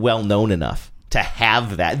isn't well-known enough to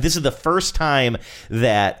have that. This is the first time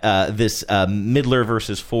that this Midler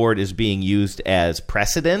versus Ford is being used as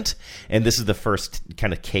precedent, and this is the first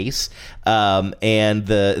kind of case. And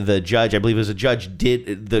the judge, I believe it was a judge,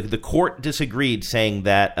 the court disagreed, saying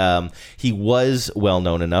that he was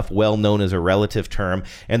well-known enough. Well-known is a relative term,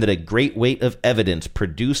 and that a great weight of evidence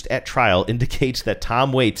produced at trial indicates that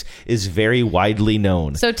Tom Waits is very widely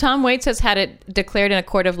known. So Tom Waits has had it declared in a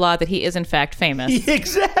court of law that he is in fact famous.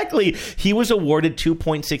 Exactly. He was awarded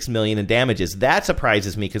 $2.6 million in damages. That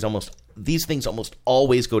surprises me because these things almost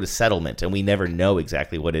always go to settlement, and we never know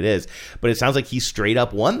exactly what it is. But it sounds like he straight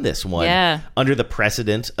up won this one under the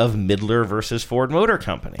precedent of Midler versus Ford Motor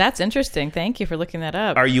Company. That's interesting. Thank you for looking that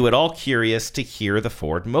up. Are you at all curious to hear the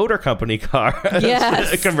Ford Motor Company car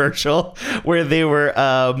yes. commercial where they were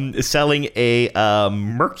selling a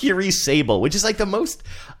Mercury Sable, which is like the most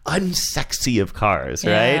unsexy of cars,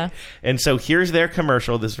 right? And so here's their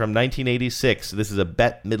commercial. This is from 1986. This is a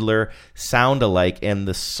Bette Midler sound-alike, and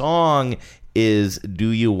the song is Do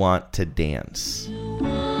You Want to Dance?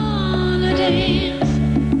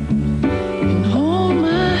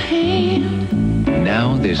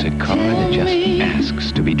 Now there's a car that just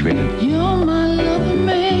asks to be driven.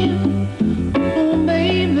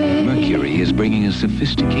 Mercury is bringing a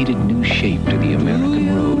sophisticated new shape to the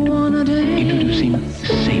American road. Introducing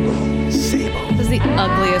Sable. This is the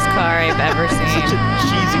ugliest car I've ever seen. Such a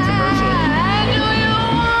cheesy commercial.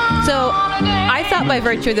 So I thought by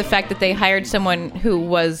virtue of the fact that they hired someone who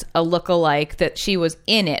was a look-alike that she was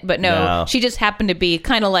in it, but no, she just happened to be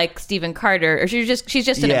kind of like Stephen Carter, or she's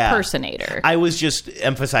just an impersonator. I was just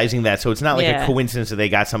emphasizing that, so it's not like a coincidence that they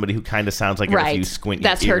got somebody who kind of sounds like her if you squint your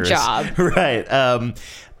ears. That's her job. Right.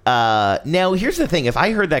 Now, here's the thing. If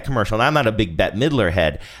I heard that commercial, and I'm not a big Bette Midler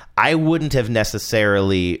head, I wouldn't have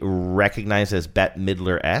necessarily recognized as Bette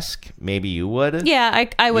Midler-esque. Maybe you would. Yeah,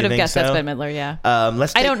 I would have guessed so? that's Bette Midler. Yeah.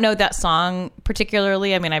 I don't know that song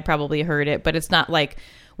particularly. I mean, I probably heard it, but it's not like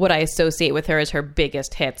what I associate with her as her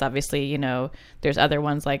biggest hits. Obviously, you know, there's other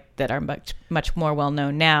ones like that are much more well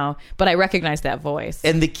known now, but I recognize that voice.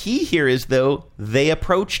 And the key here is, though, they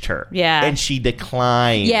approached her. Yeah. And she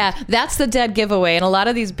declined. Yeah, that's the dead giveaway. And a lot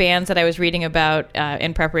of these bands that I was reading about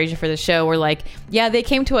in preparation for the show were like, yeah, they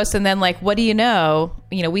came to us and then like, what do you know?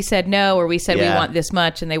 You know, we said no, or we said we want this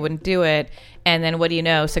much, and they wouldn't do it. And then what do you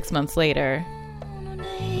know, 6 months later?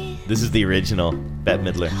 This is the original Bette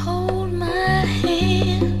Midler. Hold my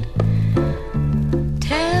hand.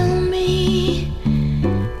 Tell me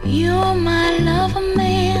you're my lover,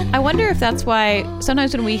 man. I wonder if that's why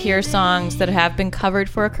sometimes when we hear songs that have been covered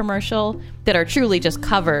for a commercial that are truly just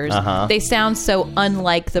covers, they sound so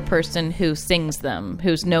unlike the person who sings them,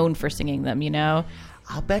 who's known for singing them, you know?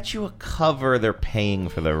 I'll bet you a cover they're paying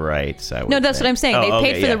for the rights. No, that's what I'm saying. They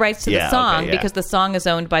paid for the rights to the song because the song is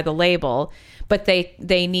owned by the label, but they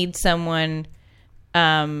need someone.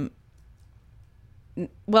 Well,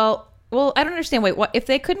 I don't understand. Wait, what if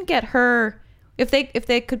they couldn't get her? If they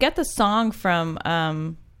could get the song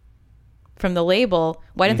from the label,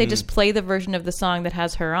 why didn't they just play the version of the song that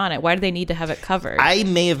has her on it? Why do they need to have it covered? I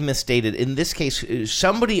may have misstated. In this case,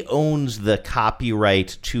 somebody owns the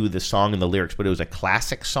copyright to the song and the lyrics, but it was a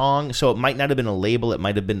classic song, so it might not have been a label. It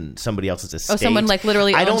might have been somebody else's estate. Oh, someone like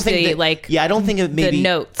literally owns I don't think it maybe the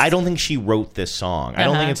notes. I don't think she wrote this song. I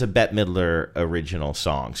don't think it's a Bette Midler original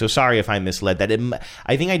song. So sorry if I misled that.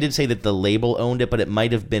 I think I did say that the label owned it, but it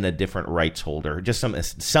might have been a different rights holder. Just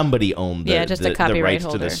somebody owned the rights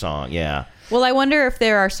holder to the song. Yeah. Well, I wonder if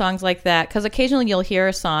there are songs like that, because occasionally you'll hear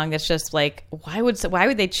a song that's just like, why would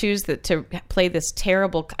they choose to play this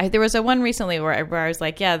terrible? There was a one recently where I was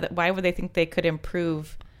like, yeah, why would they think they could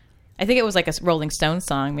improve? I think it was like a Rolling Stones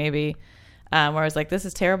song, maybe, where I was like, this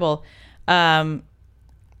is terrible. And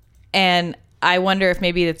I wonder if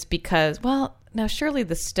maybe it's because, well, now surely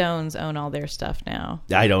the Stones own all their stuff now.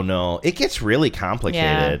 I don't know. It gets really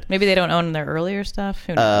complicated. Yeah. Maybe they don't own their earlier stuff.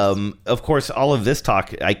 Who knows? Of course, all of this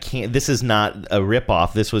talk, this is not a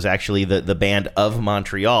ripoff. This was actually the band of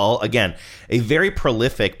Montreal. Again, a very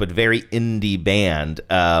prolific but very indie band.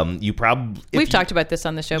 We've talked about this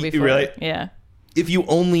on the show before. Really? Yeah. If you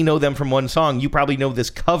only know them from one song, you probably know this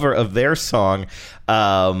cover of their song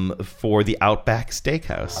for the Outback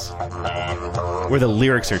Steakhouse, where the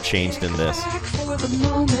lyrics are changed in this. For the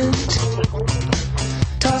moment,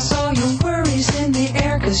 toss all your worries in the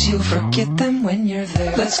air, 'cause you'll forget them when you're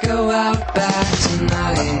there. Let's go out back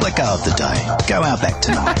tonight. Let go of the day. Go out back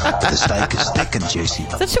tonight. The steak is thick and juicy.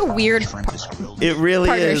 Such a weird It really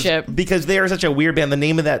partnership. is. Because they are such a weird band. The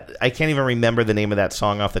name of that, I can't even remember the name of that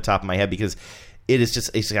song off the top of my head, because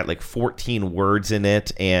it's got like 14 words in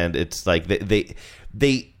it, and it's like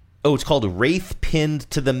it's called Wraith Pinned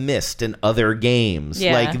to the Mist and Other Games.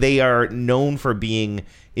 Yeah. Like, they are known for being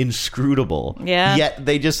inscrutable. Yeah. Yet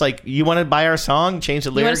they just like, you want to buy our song, change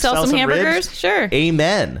the lyrics, you want to sell some hamburgers? Ribs? Sure.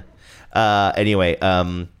 Amen. Anyway,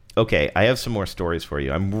 okay, I have some more stories for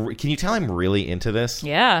you. Can you tell I'm really into this?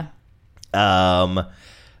 Yeah.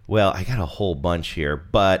 Well, I got a whole bunch here,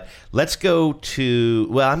 but let's go to...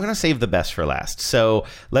 Well, I'm going to save the best for last. So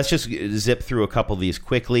let's just zip through a couple of these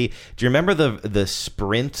quickly. Do you remember the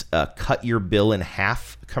Sprint cut your bill in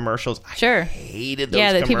half commercials? Sure. I hated those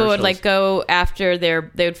Yeah, that commercials. people would like go after they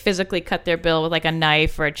would physically cut their bill with like a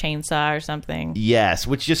knife or a chainsaw or something. Yes,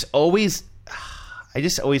 which just always... I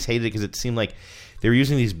just always hated it because it seemed like they were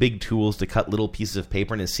using these big tools to cut little pieces of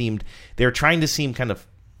paper, and it seemed... They were trying to seem kind of...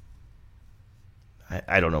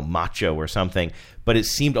 I don't know, macho or something, but it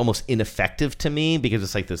seemed almost ineffective to me because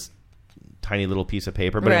it's like this tiny little piece of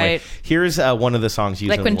paper. But anyway, here's one of the songs used.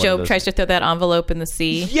 Like when Job tries to throw that envelope in the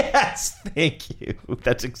sea. Yes, thank you.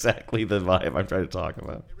 That's exactly the vibe I'm trying to talk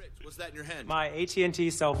about. What's that in your hand? My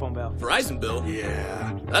AT&T cell phone bill. Verizon bill?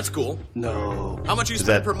 Yeah. That's cool. No. How much you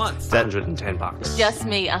spend per month? $110. Just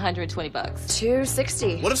me, $120.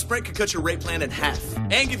 $260. What if Sprint could cut your rate plan in half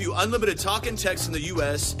and give you unlimited talk and text in the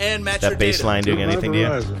U.S. and match your That data? bass line doing anything to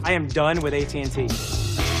you? I am done with AT&T.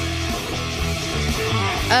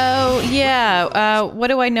 Oh, yeah. What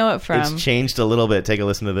do I know it from? It's changed a little bit. Take a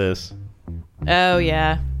listen to this. Oh,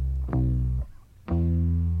 yeah.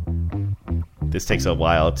 This takes a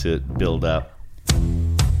while to build up.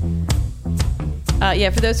 Yeah,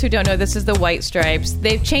 for those who don't know, this is the White Stripes.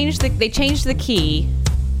 They changed the key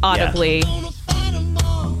audibly,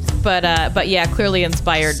 but yeah, clearly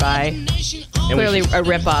inspired by, clearly a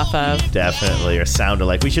ripoff of. Definitely, or sound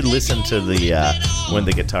alike. We should listen to the when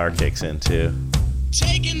the guitar kicks in too.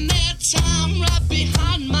 taking their time right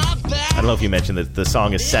behind my back. I don't know if you mentioned that the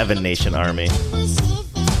song is Seven Nation Army.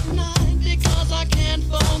 Because I can't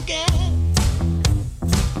forget.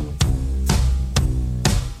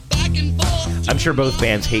 Back and forth. I'm sure both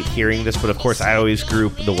bands hate hearing this, but of course I always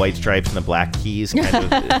group the White Stripes and the Black Keys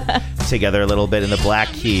kind of together a little bit. And the Black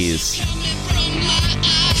Keys,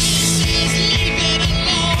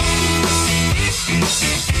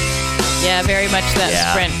 Yeah, very much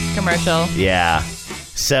that Sprint commercial. yeah.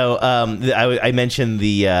 So I mentioned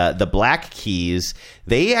the Black Keys.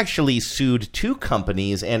 They actually sued two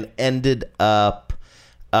companies and ended up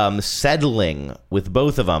settling with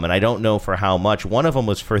both of them, and I don't know for how much. One of them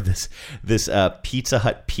was for this Pizza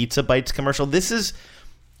Hut Pizza Bites commercial. This is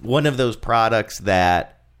one of those products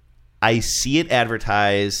that I see it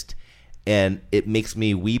advertised, and it makes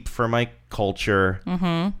me weep for my culture,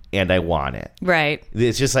 and I want it. Right.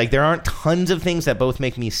 It's just like there aren't tons of things that both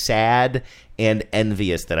make me sad and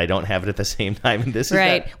envious that I don't have it at the same time. And this is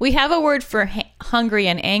right. that We have a word for hungry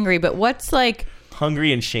and angry, but what's like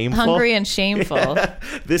hungry and shameful? Hungry and shameful. Yeah.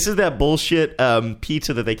 This is that bullshit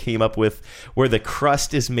pizza that they came up with where the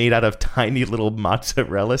crust is made out of tiny little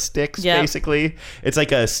mozzarella sticks, basically. It's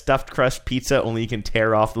like a stuffed crust pizza, only you can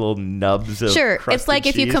tear off the little nubs of Sure. crusted It's like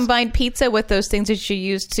if you cheese. combine pizza with those things that you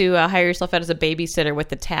use to hire yourself out as a babysitter with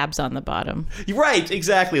the tabs on the bottom. Right,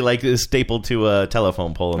 exactly. Like stapled to a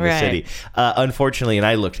telephone pole in the city. Unfortunately, and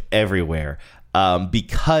I looked everywhere,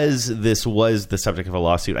 because this was the subject of a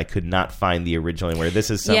lawsuit, I could not find the original anywhere. This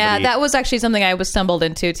is somebody... Yeah, that was actually something I was stumbled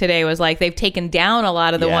into today. Was like they've taken down a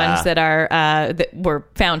lot of the ones that are that were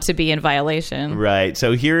found to be in violation. Right.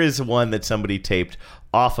 So here is one that somebody taped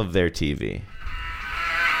off of their TV.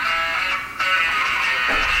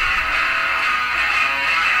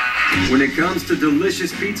 When it comes to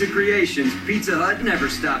delicious pizza creations, Pizza Hut never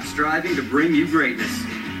stops striving to bring you greatness.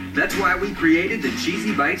 That's why we created the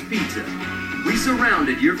Cheesy Bites Pizza. We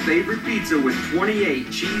surrounded your favorite pizza with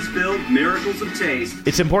 28 cheese-filled miracles of taste.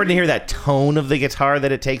 It's important to hear that tone of the guitar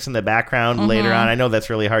that it takes in the background later on. I know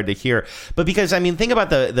that's really hard to hear. But because, I mean, think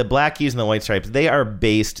about the Black Keys and the White Stripes. They are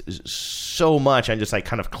based so much on just like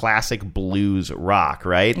kind of classic blues rock,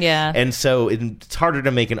 right? Yeah. And so it's harder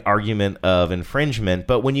to make an argument of infringement.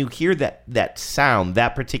 But when you hear that sound,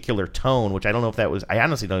 that particular tone, which I don't know if that was, I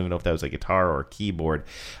honestly don't even know if that was a guitar or a keyboard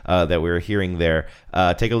that we were hearing there.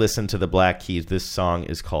 Take a listen to the Black Keys. This song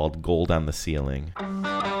is called Gold on the Ceiling.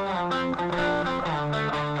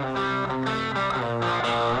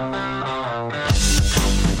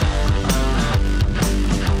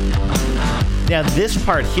 Now, this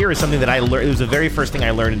part here is something that I learned. It was the very first thing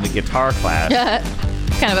I learned in the guitar class.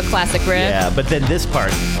 Kind of a classic riff. Yeah, but then this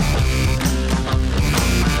part,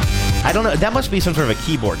 I don't know. That must be some sort of a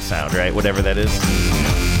keyboard sound, right? Whatever that is.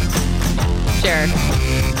 Sure.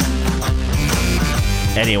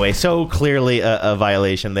 Anyway, so clearly a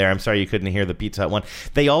violation there. I'm sorry you couldn't hear the Pizza Hut one.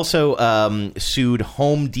 They also sued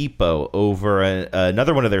Home Depot over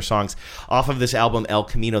another one of their songs off of this album El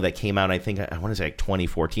Camino that came out, I want to say like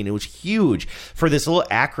 2014. It was huge. For this little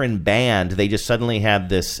Akron band, they just suddenly had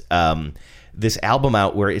this album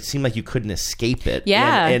out where it seemed like you couldn't escape it.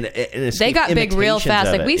 Yeah. And they got big real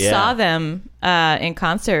fast. Like we saw them in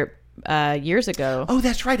concert years ago. Oh,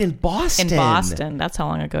 that's right, in Boston. That's how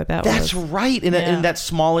long ago that was. That's right, in that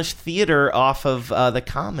smallish theater off of the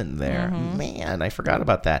Common there. Man, I forgot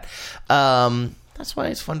about that. That's why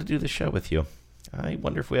it's fun to do the show with you. I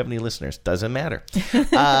wonder if we have any listeners. Doesn't matter.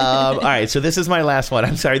 All right, so this is my last one.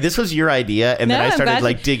 I'm sorry, this was your idea, and then I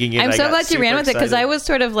started digging in. I'm so glad you ran with it because I was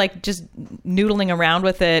sort of like just noodling around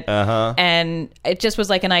with it, and it just was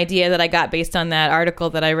like an idea that I got based on that article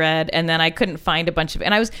that I read, and then I couldn't find a bunch of.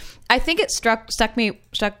 And I think it stuck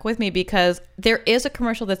with me because there is a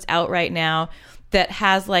commercial that's out right now that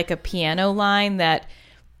has like a piano line that.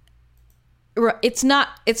 It's not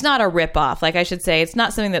a rip-off. Like I should say, it's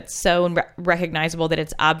not something that's so recognizable that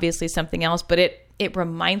it's obviously something else, but it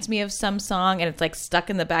reminds me of some song, and it's like stuck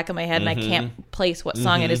in the back of my head, and I can't place what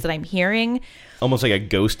song it is that I'm hearing. Almost like a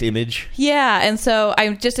ghost image. Yeah, and so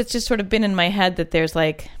it's just sort of been in my head that there's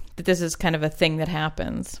like that this is kind of a thing that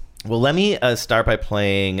happens. Well, let me start by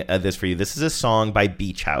playing this for you. This is a song by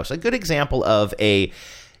Beach House, a good example of a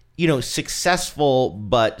successful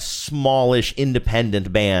but smallish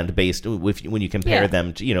independent band based when you compare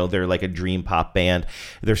them to, they're like a dream pop band.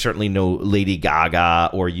 They're certainly no Lady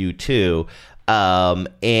Gaga or U2.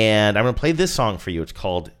 And I'm going to play this song for you. It's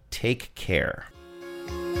called Take Care.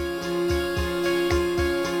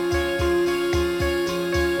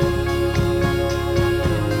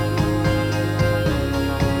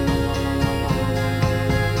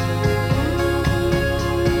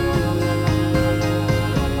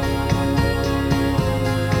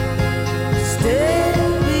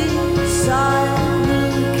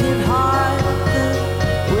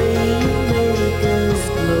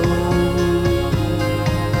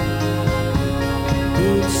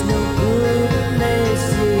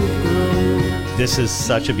 This is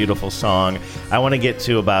such a beautiful song. I want to get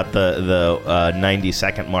to about the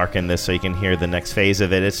 90-second mark in this so you can hear the next phase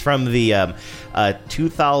of it. It's from the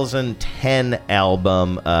 2010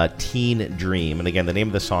 album Teen Dream. And again, the name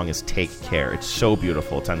of the song is Take Care. It's so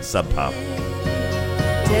beautiful. It's on Sub Pop.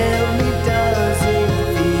 Tell me, does it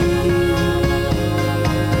feel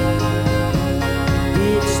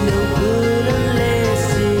it's no good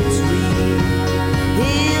unless it's real?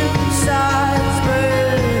 Inside's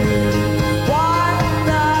burning, white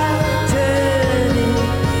light turning,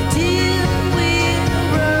 till we're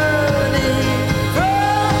running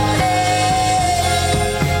from hell.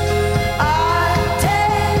 I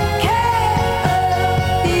take care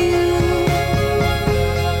of you.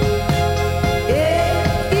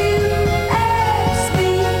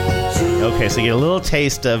 Okay, so you get a little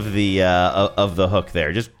taste of the hook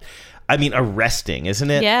there. Just, I mean, arresting, isn't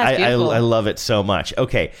it? Yeah, it's beautiful. I love it so much.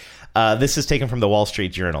 Okay, this is taken from the Wall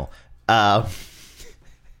Street Journal,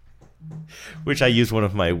 which I use one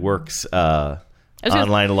of my work's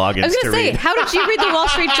online logins I was to going to say, read. how did you read the Wall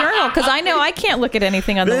Street Journal? Because I know I can't look at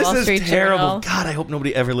anything on the Wall Street This is terrible. Journal. God, I hope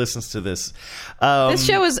nobody ever listens to this. This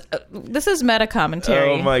show is this is meta commentary.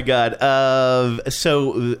 Oh my God!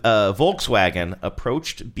 So Volkswagen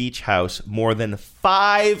approached Beach House more than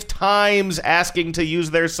 5 times asking to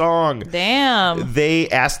use their song. Damn. They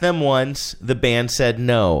asked them once. The band said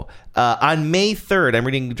no. On May 3rd, I'm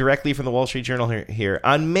reading directly from the Wall Street Journal here.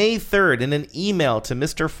 On May 3rd, in an email to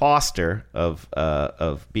Mr. Foster of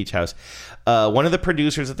Beach House, one of the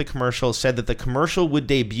producers of the commercial said that the commercial would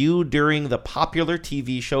debut during the popular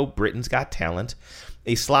TV show Britain's Got Talent,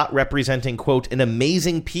 a slot representing, quote, an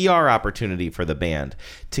amazing PR opportunity for the band.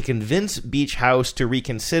 To convince Beach House to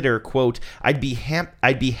reconsider, quote, I'd be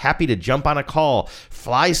happy to jump on a call,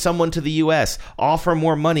 fly someone to the U.S., offer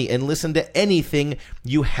more money, and listen to anything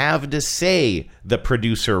you have to say, the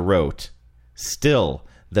producer wrote. Still,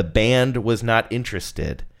 the band was not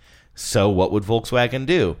interested. So what would Volkswagen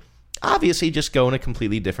do? Obviously just go in a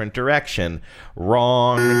completely different direction.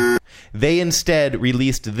 Wrong. They instead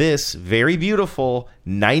released this very beautiful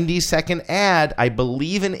 90-second ad, I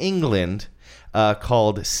believe in England,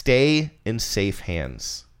 called Stay in Safe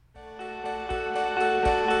Hands.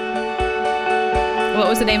 What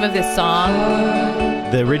was the name of this song?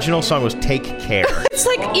 The original song was Take Care. It's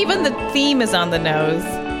like even the theme is on the nose.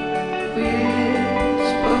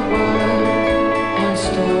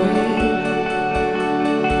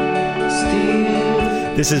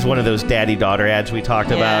 This is one of those daddy-daughter ads we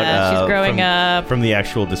talked about. She's growing up. From the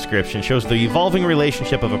actual description. Shows the evolving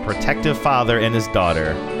relationship of a protective father and his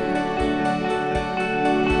daughter.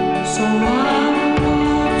 So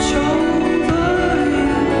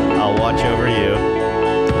I'll watch over you.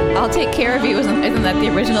 I'll take care of you. Isn't that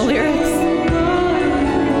the original lyrics?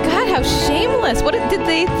 God, how shameless. What did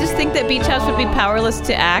they just think that Beach House would be powerless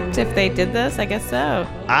to act if they did this? I guess so.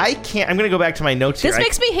 I can't. I'm going to go back to my notes here. This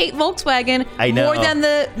makes me hate Volkswagen I know. more than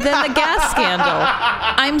the gas scandal.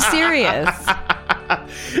 I'm serious.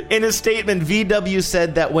 In a statement, VW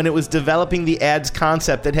said that when it was developing the ad's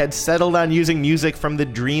concept, it had settled on using music from the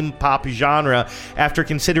dream pop genre after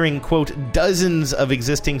considering, quote, dozens of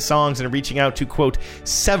existing songs and reaching out to, quote,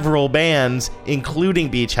 several bands, including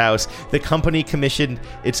Beach House. The company commissioned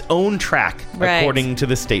its own track, according to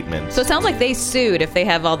the statement. So it sounds like they sued if they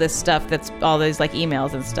have all this stuff that's all these like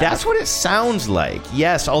emails and stuff. That's what it sounds like.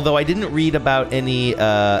 Yes, although I didn't read about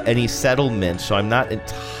any settlement, so I'm not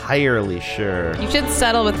entirely sure. You should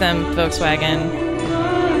settle with them, Volkswagen.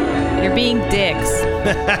 You're being dicks.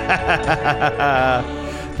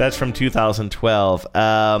 That's from 2012.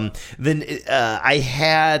 Then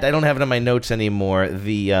I don't have it in my notes anymore.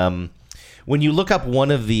 When you look up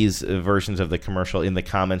one of these versions of the commercial, in the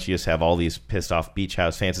comments, you just have all these pissed off Beach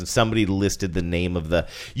House fans, and somebody listed the name of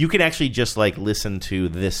you can actually just like listen to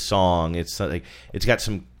this song. It's like, it's got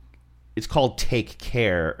some, it's called Take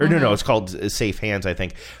Care, or no, it's called Safe Hands, I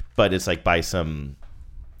think, but it's like by some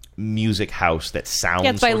music house that sounds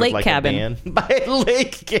it's by sort Lake of like Cabin. a band. By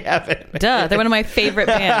Lake Cabin. Duh, they're one of my favorite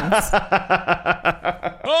bands.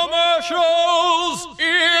 Commercials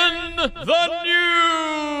in the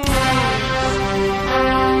news.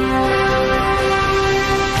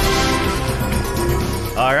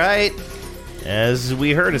 All right. As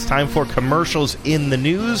we heard, it's time for commercials in the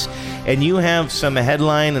news, and you have some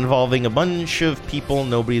headline involving a bunch of people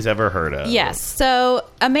nobody's ever heard of. Yes. So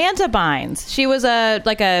Amanda Bynes, she was a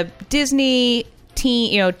Disney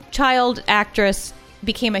teen, child actress,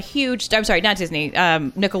 became a huge, I'm sorry, not Disney,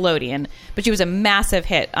 Nickelodeon, but she was a massive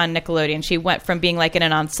hit on Nickelodeon. She went from being like in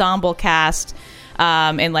an ensemble cast,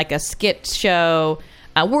 in like a skit show,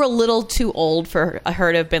 We're a little too old for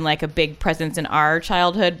her to have been like a big presence in our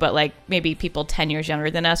childhood, but like maybe people 10 years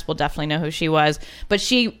younger than us will definitely know who she was. But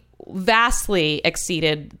she vastly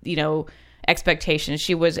exceeded, expectations.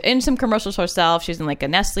 She was in some commercials herself. She was in like a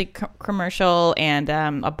Nestle commercial and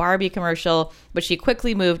a Barbie commercial, but she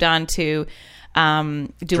quickly moved on to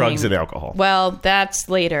doing drugs and alcohol. Well, that's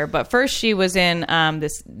later. But first she was in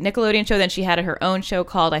this Nickelodeon show. Then she had her own show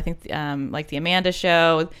called, I think, like the Amanda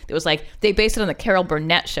Show. It was like they based it on the Carol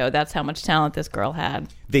Burnett Show. That's how much talent this girl had.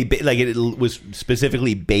 It was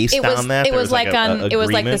specifically based on that. It was like it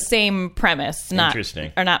was like the same premise,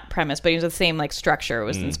 Interesting. not premise, but it was the same like structure. It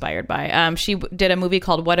was inspired by. She did a movie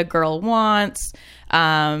called What a Girl Wants.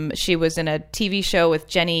 She was in a TV show with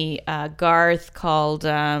Jenny Garth called.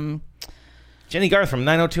 Jenny Garth from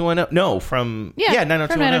 90210. No, from 90210.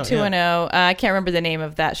 From 90210. I can't remember the name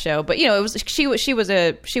of that show, but it was she was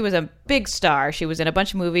a big star. She was in a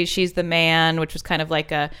bunch of movies. She's the Man, which was kind of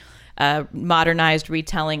like a modernized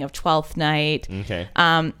retelling of 12th Night. Okay.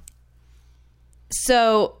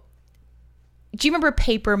 So, do you remember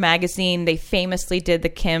Paper Magazine? They famously did the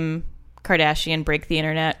Kim Kardashian break the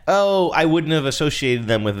internet. Oh, I wouldn't have associated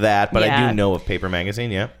them with that, but I do know of Paper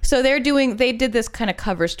Magazine, yeah. So they did this kind of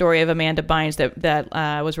cover story of Amanda Bynes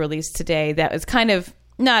that was released today that was kind of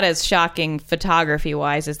not as shocking photography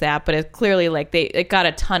wise as that, but it clearly it got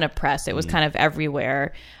a ton of press. It was kind of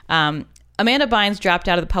everywhere. Amanda Bynes dropped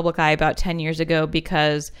out of the public eye about 10 years ago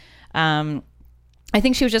because I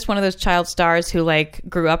think she was just one of those child stars who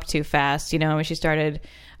grew up too fast, when she started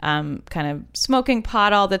kind of smoking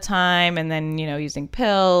pot all the time and then, using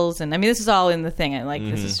pills. And I mean, this is all in the thing.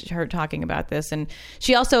 This is her talking about this. And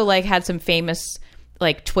she also had some famous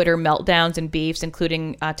Twitter meltdowns and beefs,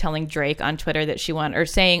 including telling Drake on Twitter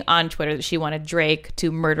saying on Twitter that she wanted Drake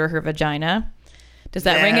to murder her vagina. Does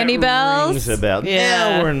that ring any bells? Rings a bell.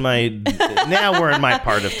 Yeah. Now we're in my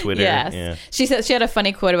part of Twitter. Yes. Yeah. She said she had a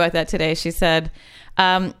funny quote about that today. She said,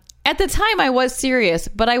 at the time I was serious,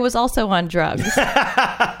 but I was also on drugs. So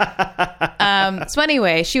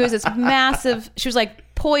anyway, she was this massive, she was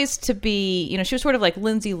poised to be, she was sort of like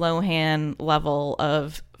Lindsay Lohan level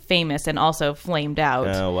of famous and also flamed out.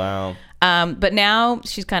 Oh, wow. But now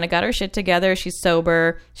she's kind of got her shit together. She's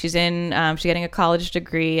sober. She's getting a college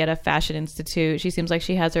degree at a fashion institute. She seems like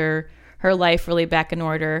she has her life really back in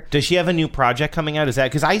order. Does she have a new project coming out? Is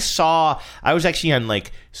that because I was actually on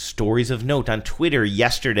Stories of Note on Twitter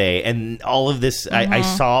yesterday, and all of this I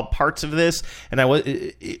saw parts of this, and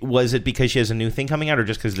was it because she has a new thing coming out, or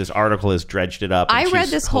just because this article has dredged it up? And I read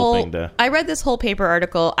this whole paper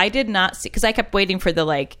article. I did not see, because I kept waiting for the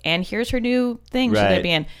and here's her new thing. Right. Should I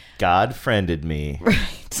be in? God friended me.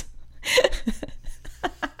 Right.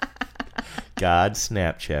 God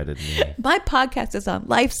Snapchatted me. My podcast is on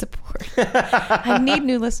life support. I need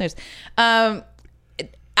new listeners. I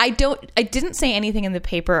didn't say anything in the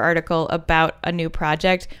paper article about a new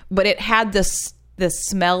project, but it had the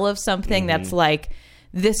smell of something that's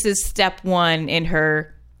this is step one in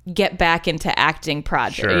her get back into acting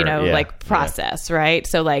project, Sure, process, right?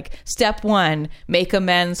 So step one, make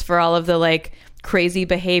amends for all of the crazy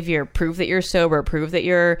behavior, prove that you're sober, prove that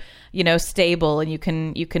you're, stable and you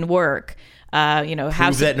can work.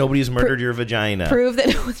 Prove that nobody's murdered your vagina. Prove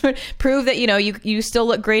that you still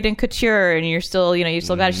look great in couture and you're still you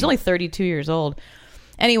still got it. She's only 32 years old.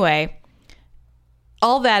 Anyway,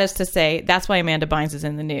 all that is to say that's why Amanda Bynes is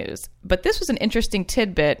in the news. But this was an interesting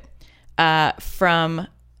tidbit from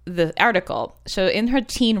the article. So in her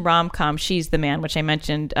teen rom-com, She's the Man, which I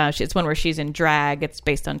mentioned, it's one where she's in drag. It's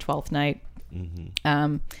based on 12th Night.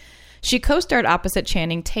 Mm-hmm. She co-starred opposite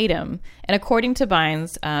Channing Tatum, and according to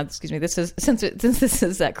Bynes, this is since this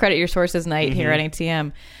is Credit Your Sources night here at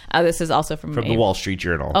ATM. This is also from the Wall Street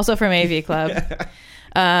Journal, also from AV Club.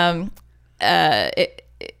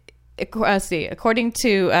 Let's see. According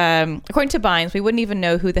to Bynes, we wouldn't even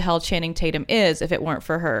know who the hell Channing Tatum is if it weren't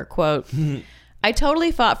for her. Quote: I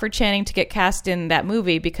totally fought for Channing to get cast in that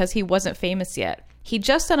movie because he wasn't famous yet. He'd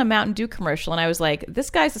just done a Mountain Dew commercial, and I was like,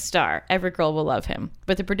 this guy's a star. Every girl will love him.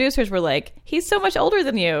 But the producers were like, he's so much older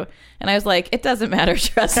than you. And I was like, it doesn't matter,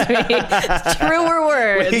 trust me. Truer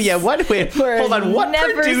words. Yeah, hold on. What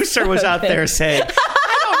producer was out there saying,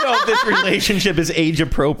 I don't know if this relationship is age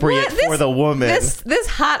appropriate for the woman. This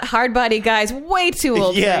hot, hard body guy's way too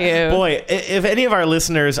old for you. Boy, if any of our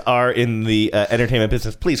listeners are in the entertainment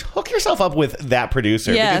business, please hook yourself up with that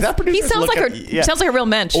producer. Yes. Because that producer he sounds like a real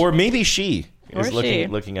mensch. Or maybe she is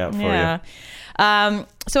looking out for you.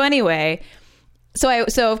 So anyway,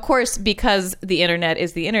 so of course, because the internet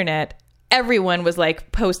is the internet, everyone was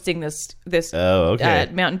like posting this okay.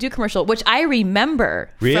 Mountain Dew commercial, which I remember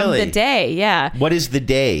Really? from the day. Yeah. What is the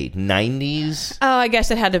day? 90s? Oh, I guess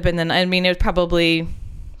it had to have been then. I mean, it was probably.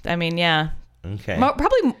 I mean, yeah. Okay.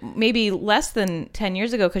 Probably maybe less than 10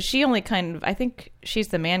 years ago, because she only I think She's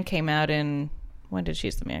the Man came out in. When did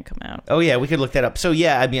She's the Man come out? Oh yeah, we could look that up. So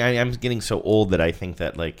yeah, I mean, I'm getting so old that I think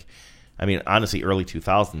that honestly, early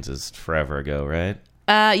 2000s is forever ago, right?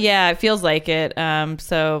 Yeah, it feels like it.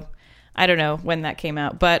 So I don't know when that came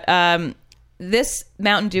out, but this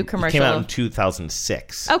Mountain Dew commercial came out in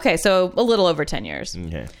 2006. Okay, so a little over 10 years.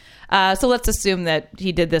 Okay. So let's assume that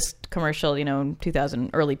he did this commercial, in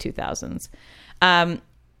early 2000s.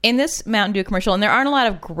 In this Mountain Dew commercial, and there aren't a lot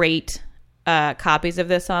of great copies of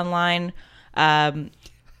this online,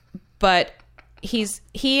 but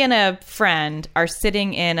he and a friend are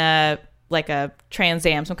sitting in a Trans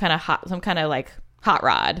Am, some kind of hot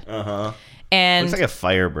rod. And looks like a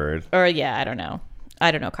Firebird. Or yeah, I don't know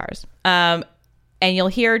cars. And you'll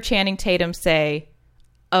hear Channing Tatum say,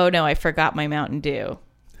 "Oh no, I forgot my Mountain Dew."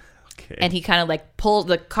 Okay. And he kind of pulls,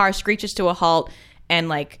 the car screeches to a halt, and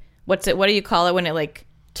what do you call it when it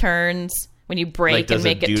turns, when you brake and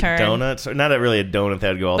make it turn? Donuts? Or not really a donut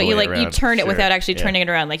that would go all but the way around. But you turn it Sure. without actually Yeah. turning it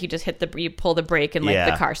around. You just you pull the brake and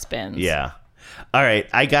the car spins. Yeah. All right.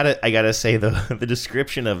 I gotta say the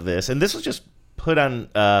description of this, and this was just put on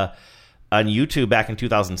YouTube back in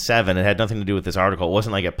 2007. It had nothing to do with this article. It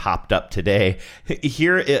wasn't like it popped up today.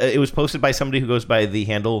 Here, it was posted by somebody who goes by the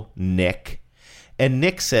handle Nick. And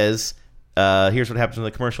Nick says, here's what happens in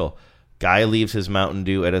the commercial. Guy leaves his Mountain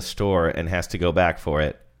Dew at a store and has to go back for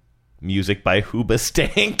it. Music by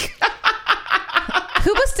Hoobastank.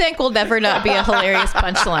 Hoobastank will never not be a hilarious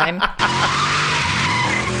punchline.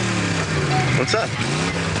 What's up?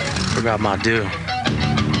 Forgot my Dew.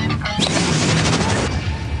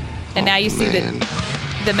 And now you see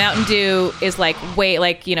that the Mountain Dew is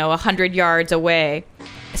 100 yards away,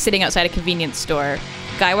 sitting outside a convenience store.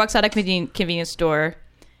 Guy walks out of convenience store.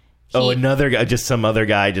 Another guy, just some other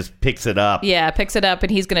guy just picks it up. Yeah, picks it up,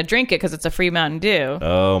 and he's going to drink it because it's a free Mountain Dew.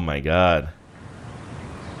 Oh, my God.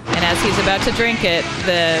 And as he's about to drink it,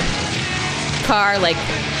 the car,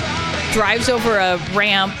 drives over a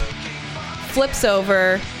ramp, flips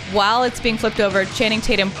over. While it's being flipped over, Channing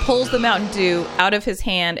Tatum pulls the Mountain Dew out of his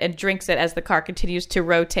hand and drinks it as the car continues to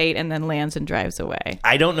rotate and then lands and drives away.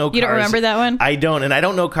 I don't know cars. You don't remember that one? I don't, and I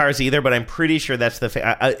don't know cars either, but I'm pretty sure that's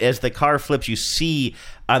as the car flips, you see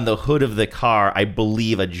on the hood of the car, I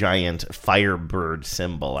believe, a giant Firebird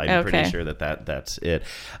symbol. I'm pretty sure that's it.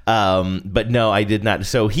 But no, I did not.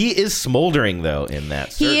 So he is smoldering, though, in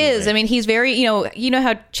that. Certainly. He is. I mean, he's very, you know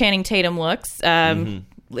how Channing Tatum looks.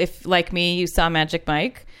 If, like me, you saw Magic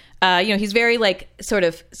Mike. He's very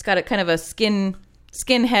he's got a kind of a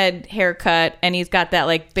skinhead haircut, and he's got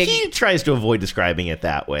that big. He tries to avoid describing it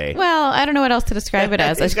that way. Well, I don't know what else to describe it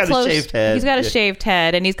as. He's got a shaved head. He's got a shaved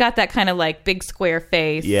head, and he's got that kind of big square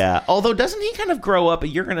face. Yeah. Although, doesn't he kind of grow up?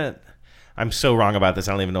 I'm so wrong about this.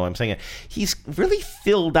 I don't even know why I'm saying it. He's really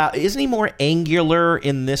filled out. Isn't he more angular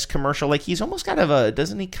in this commercial? He's almost kind of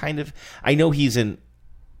doesn't he kind of? I know he's in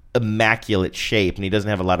immaculate shape, and he doesn't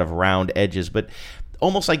have a lot of round edges, but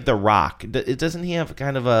almost like The Rock. Doesn't he have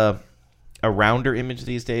kind of a rounder image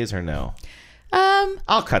these days, or no?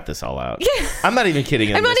 I'll cut this all out. I'm not even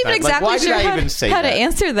kidding. I'm not even exactly why sure did I even say how that? to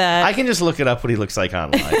answer that. I can just look it up what he looks like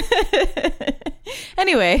online.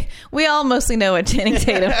 Anyway, we all mostly know what Channing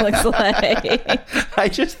Tatum looks like. I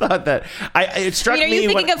just thought that it struck me. Are you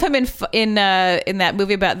thinking of him in that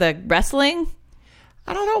movie about the wrestling?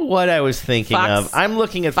 I don't know what I was thinking of. I'm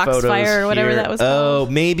looking at photos Foxfire or whatever here. that was called.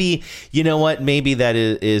 Oh, maybe. You know what? Maybe that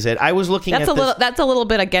is it. I was looking that's at that's a little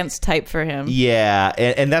bit against type for him. Yeah,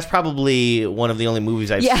 and that's probably one of the only movies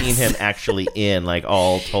I've seen him actually in,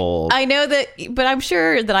 all told. I know that, but I'm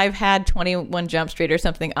sure that I've had 21 Jump Street or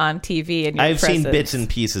something on TV. In your I've presence. seen bits and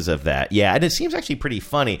pieces of that. Yeah, and it seems actually pretty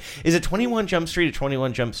funny. Is it 21 Jump Street or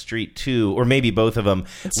 21 Jump Street 2? Or maybe both of them.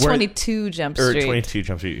 It's 22 Jump Street. Or 22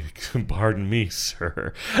 Jump Street. Pardon me, sir.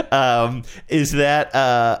 Is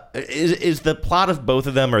that is the plot of both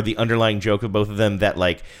of them, or the underlying joke of both of them, that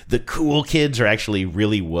the cool kids are actually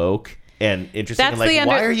really woke and interesting?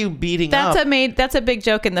 Why are you beating up? That's a big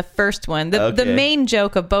joke in the first one. The main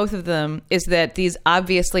joke of both of them is that these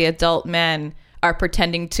obviously adult men are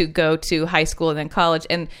pretending to go to high school and then college.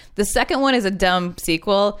 And the second one is a dumb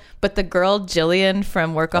sequel, but the girl Jillian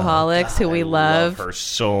from Workaholics, who we love her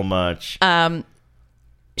so much.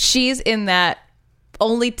 She's in that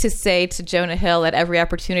only to say to Jonah Hill at every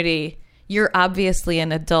opportunity, you're obviously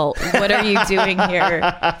an adult. What are you doing here?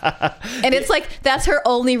 And it's like, that's her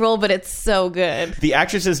only role, but it's so good. The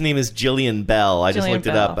actress's name is Jillian Bell. I just looked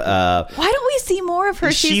it up. Why don't we see more of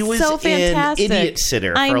her? She was so fantastic. in Idiot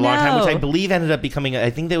Sitter for a long time, which I believe ended up becoming, I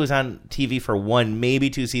think that was on TV for 1, maybe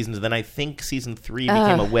 2 seasons. Then I think season 3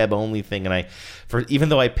 became a web-only thing. And even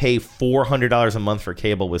though I pay $400 a month for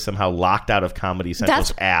cable, was somehow locked out of Comedy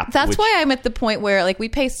Central's app. That's why I'm at the point where like we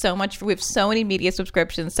pay so much we have so many media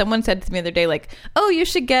subscriptions. Someone said to me the other day, like, oh, you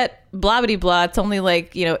should get blah blah blah. It's only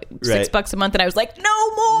like, $6 a month, and I was like,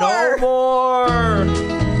 no more.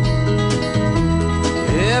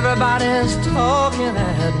 Everybody's talking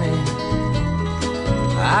at me.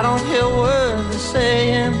 I don't hear words they're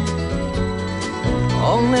saying,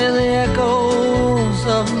 only the echoes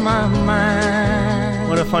of my mind.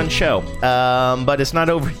 What a fun show. But it's not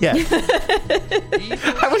over yet.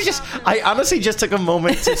 I honestly just took a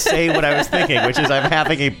moment to say what I was thinking, which is I'm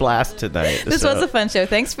having a blast tonight. This was a fun show.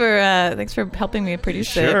 Thanks for helping me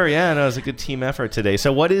produce it. Sure, yeah, no, it was a good team effort today.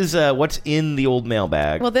 So what's in the old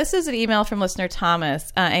mailbag? Well, this is an email from listener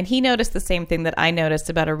Thomas, and he noticed the same thing that I noticed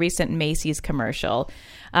about a recent Macy's commercial.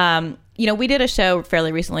 We did a show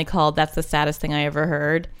fairly recently called That's the Saddest Thing I Ever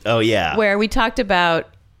Heard. Oh, yeah. Where we talked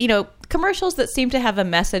about, commercials that seem to have a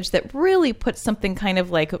message that really puts something kind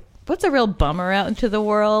of like, what's a real bummer out into the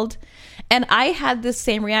world? And I had this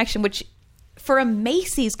same reaction, which for a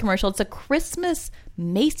Macy's commercial, it's a Christmas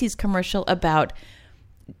Macy's commercial about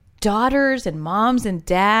daughters and moms and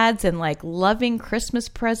dads and like loving Christmas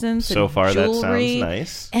presents and so far jewelry. That sounds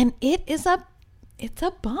nice. And it's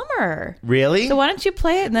a bummer. Really? So why don't you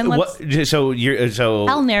play it and then let's...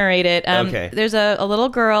 I'll narrate it. Okay. There's a little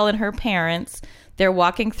girl and her parents. They're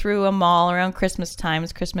walking through a mall around Christmas time.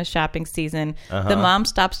 It's Christmas shopping season. The mom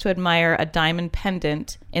stops to admire a diamond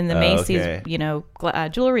pendant in the Macy's,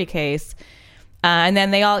 jewelry case. And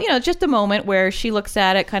then they all, just a moment where she looks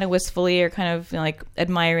at it kind of wistfully or kind of like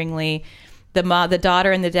admiringly. The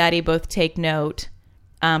daughter and the daddy both take note,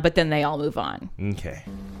 but then they all move on. Okay.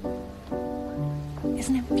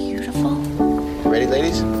 Isn't it beautiful? Ready,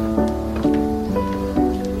 ladies?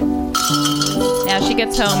 Now she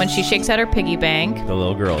gets home and she shakes out her piggy bank. The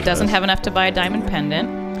little girl doesn't have enough to buy a diamond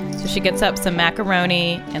pendant. So she gets up some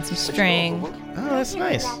macaroni and some string. Oh, that's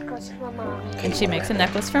nice. And she makes a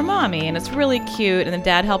necklace for mommy. And it's really cute. And the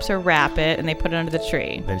dad helps her wrap it and they put it under the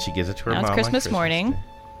tree. Then she gives it to her mom. Now it's Christmas morning.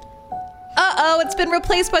 Uh-oh, it's been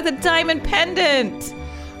replaced by the diamond pendant.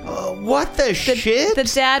 What the shit? The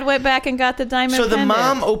dad went back and got the diamond pendant. So the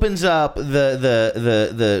mom opens up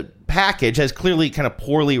the package, as clearly kind of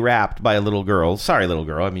poorly wrapped by a little girl. Sorry, little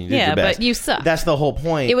girl. I mean, you did your best. But you suck. That's the whole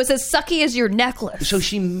point. It was as sucky as your necklace. So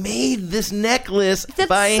she made this necklace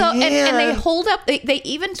by hand. And they hold up. They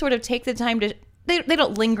even sort of take the time to. They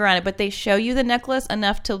don't linger on it, but they show you the necklace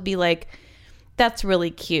enough to be like, that's really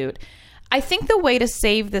cute. I think the way to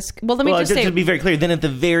save this... Well, let me just say... To be very clear, then at the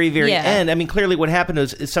very, very end, I mean, clearly what happened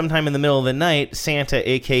was sometime in the middle of the night, Santa,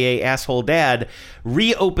 a.k.a. Asshole Dad,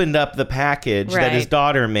 reopened up the package that his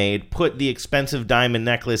daughter made, put the expensive diamond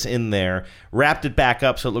necklace in there, wrapped it back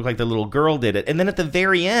up so it looked like the little girl did it. And then at the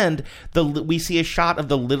very end, we see a shot of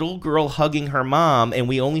the little girl hugging her mom, and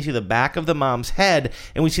we only see the back of the mom's head,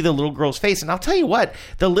 and we see the little girl's face. And I'll tell you what,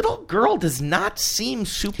 the little girl does not seem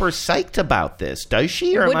super psyched about this, does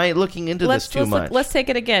she? Or am I looking into this too much? Let's take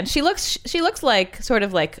it again. She looks like sort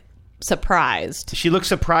of like surprised. She looks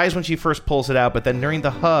surprised when she first pulls it out, but then during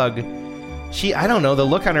the hug, I don't know, the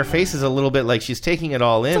look on her face is a little bit like she's taking it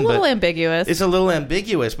all in. It's a little ambiguous. It's a little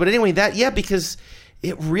ambiguous. But anyway, because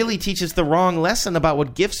it really teaches the wrong lesson about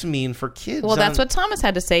what gifts mean for kids. Well, that's what Thomas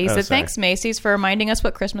had to say. He said, thanks, Macy's, for reminding us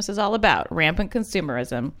what Christmas is all about. Rampant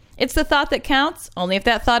consumerism. It's the thought that counts, only if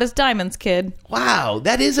that thought is diamonds, kid. Wow,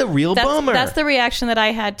 that is a real bummer. That's the reaction that I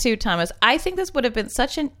had too, Thomas. I think this would have been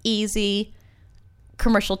such an easy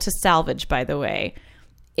commercial to salvage, by the way,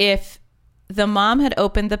 if the mom had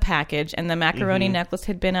opened the package and the macaroni necklace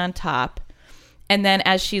had been on top, and then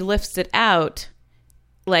as she lifts it out,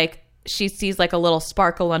 like, she sees like a little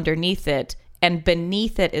sparkle underneath it, and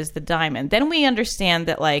beneath it is the diamond. Then we understand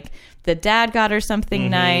that like the dad got her something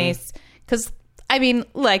nice. Because I mean,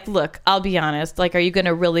 like, look, I'll be honest. Like, are you going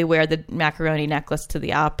to really wear the macaroni necklace to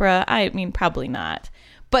the opera? I mean, probably not.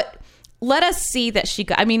 But let us see that she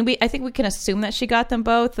got. I mean, I think we can assume that she got them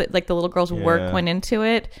both. That, like, the little girl's work went into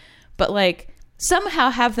it. But like, somehow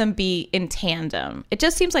have them be in tandem. It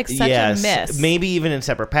just seems like such a miss. Maybe even in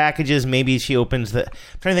separate packages. Maybe she opens I'm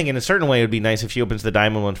trying to think, in a certain way it would be nice if she opens the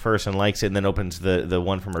diamond one first and likes it, and then opens the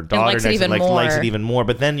one from her daughter next and likes it even more.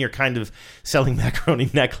 But then you're kind of selling macaroni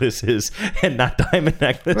necklaces and not diamond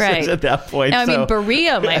necklaces at that point. Now, I mean,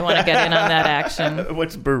 Berea might want to get in on that action.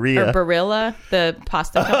 What's Berea? Or Barilla, the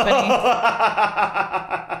pasta company.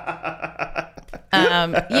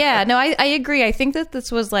 I agree. I think that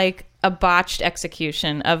this was like a botched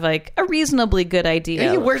execution of like a reasonably good idea.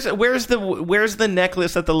 Hey, where's the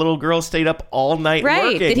necklace that the little girl stayed up all night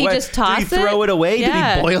working? Did he just toss it? Did he throw it away?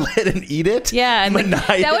 Yeah. Did he boil it and eat it? Yeah, and that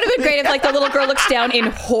would have been great if like the little girl looks down in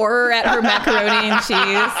horror at her macaroni and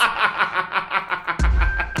cheese.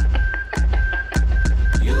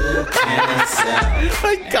 You can sell.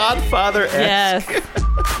 Like Godfather-esque. Yes.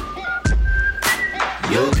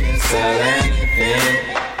 You can sell anything.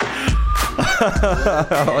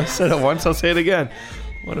 I said it once, I'll say it again.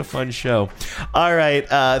 What a fun show. All right.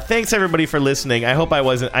 Thanks, everybody, for listening. I hope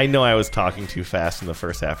I know I was talking too fast in the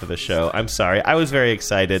first half of the show. I'm sorry. I was very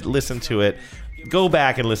excited. Listen to it. Go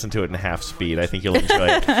back and listen to it in half speed. I think you'll enjoy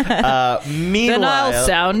it. Meanwhile, then I'll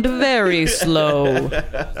sound very slow.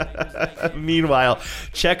 Meanwhile,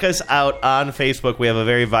 check us out on Facebook. We have a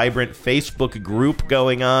very vibrant Facebook group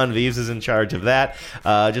going on. Vives is in charge of that.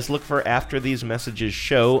 Just look for After These Messages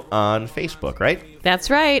Show on Facebook, right? That's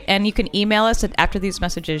right. And you can email us at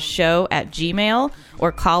afterthesemessageshow@gmail.com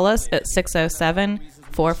or call us at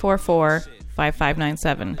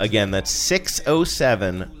 607-444-5597. Again, that's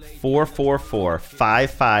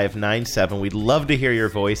 607-444-5597. We'd love to hear your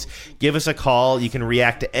voice. Give us a call. You can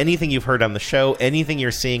react to anything you've heard on the show, anything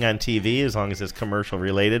you're seeing on TV, as long as it's commercial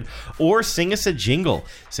related, or sing us a jingle.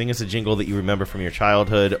 Sing us a jingle that you remember from your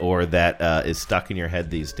childhood or that is stuck in your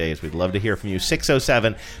head these days. We'd love to hear from you.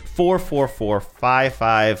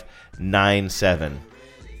 607-444-5597.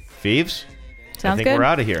 Phoebes? Sounds I think good. we're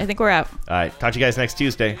out of here. I think we're out. All right. Talk to you guys next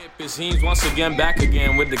Tuesday. He's once again back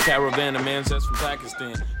again with the caravan of man from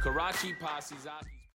Pakistan. Karachi posse's out.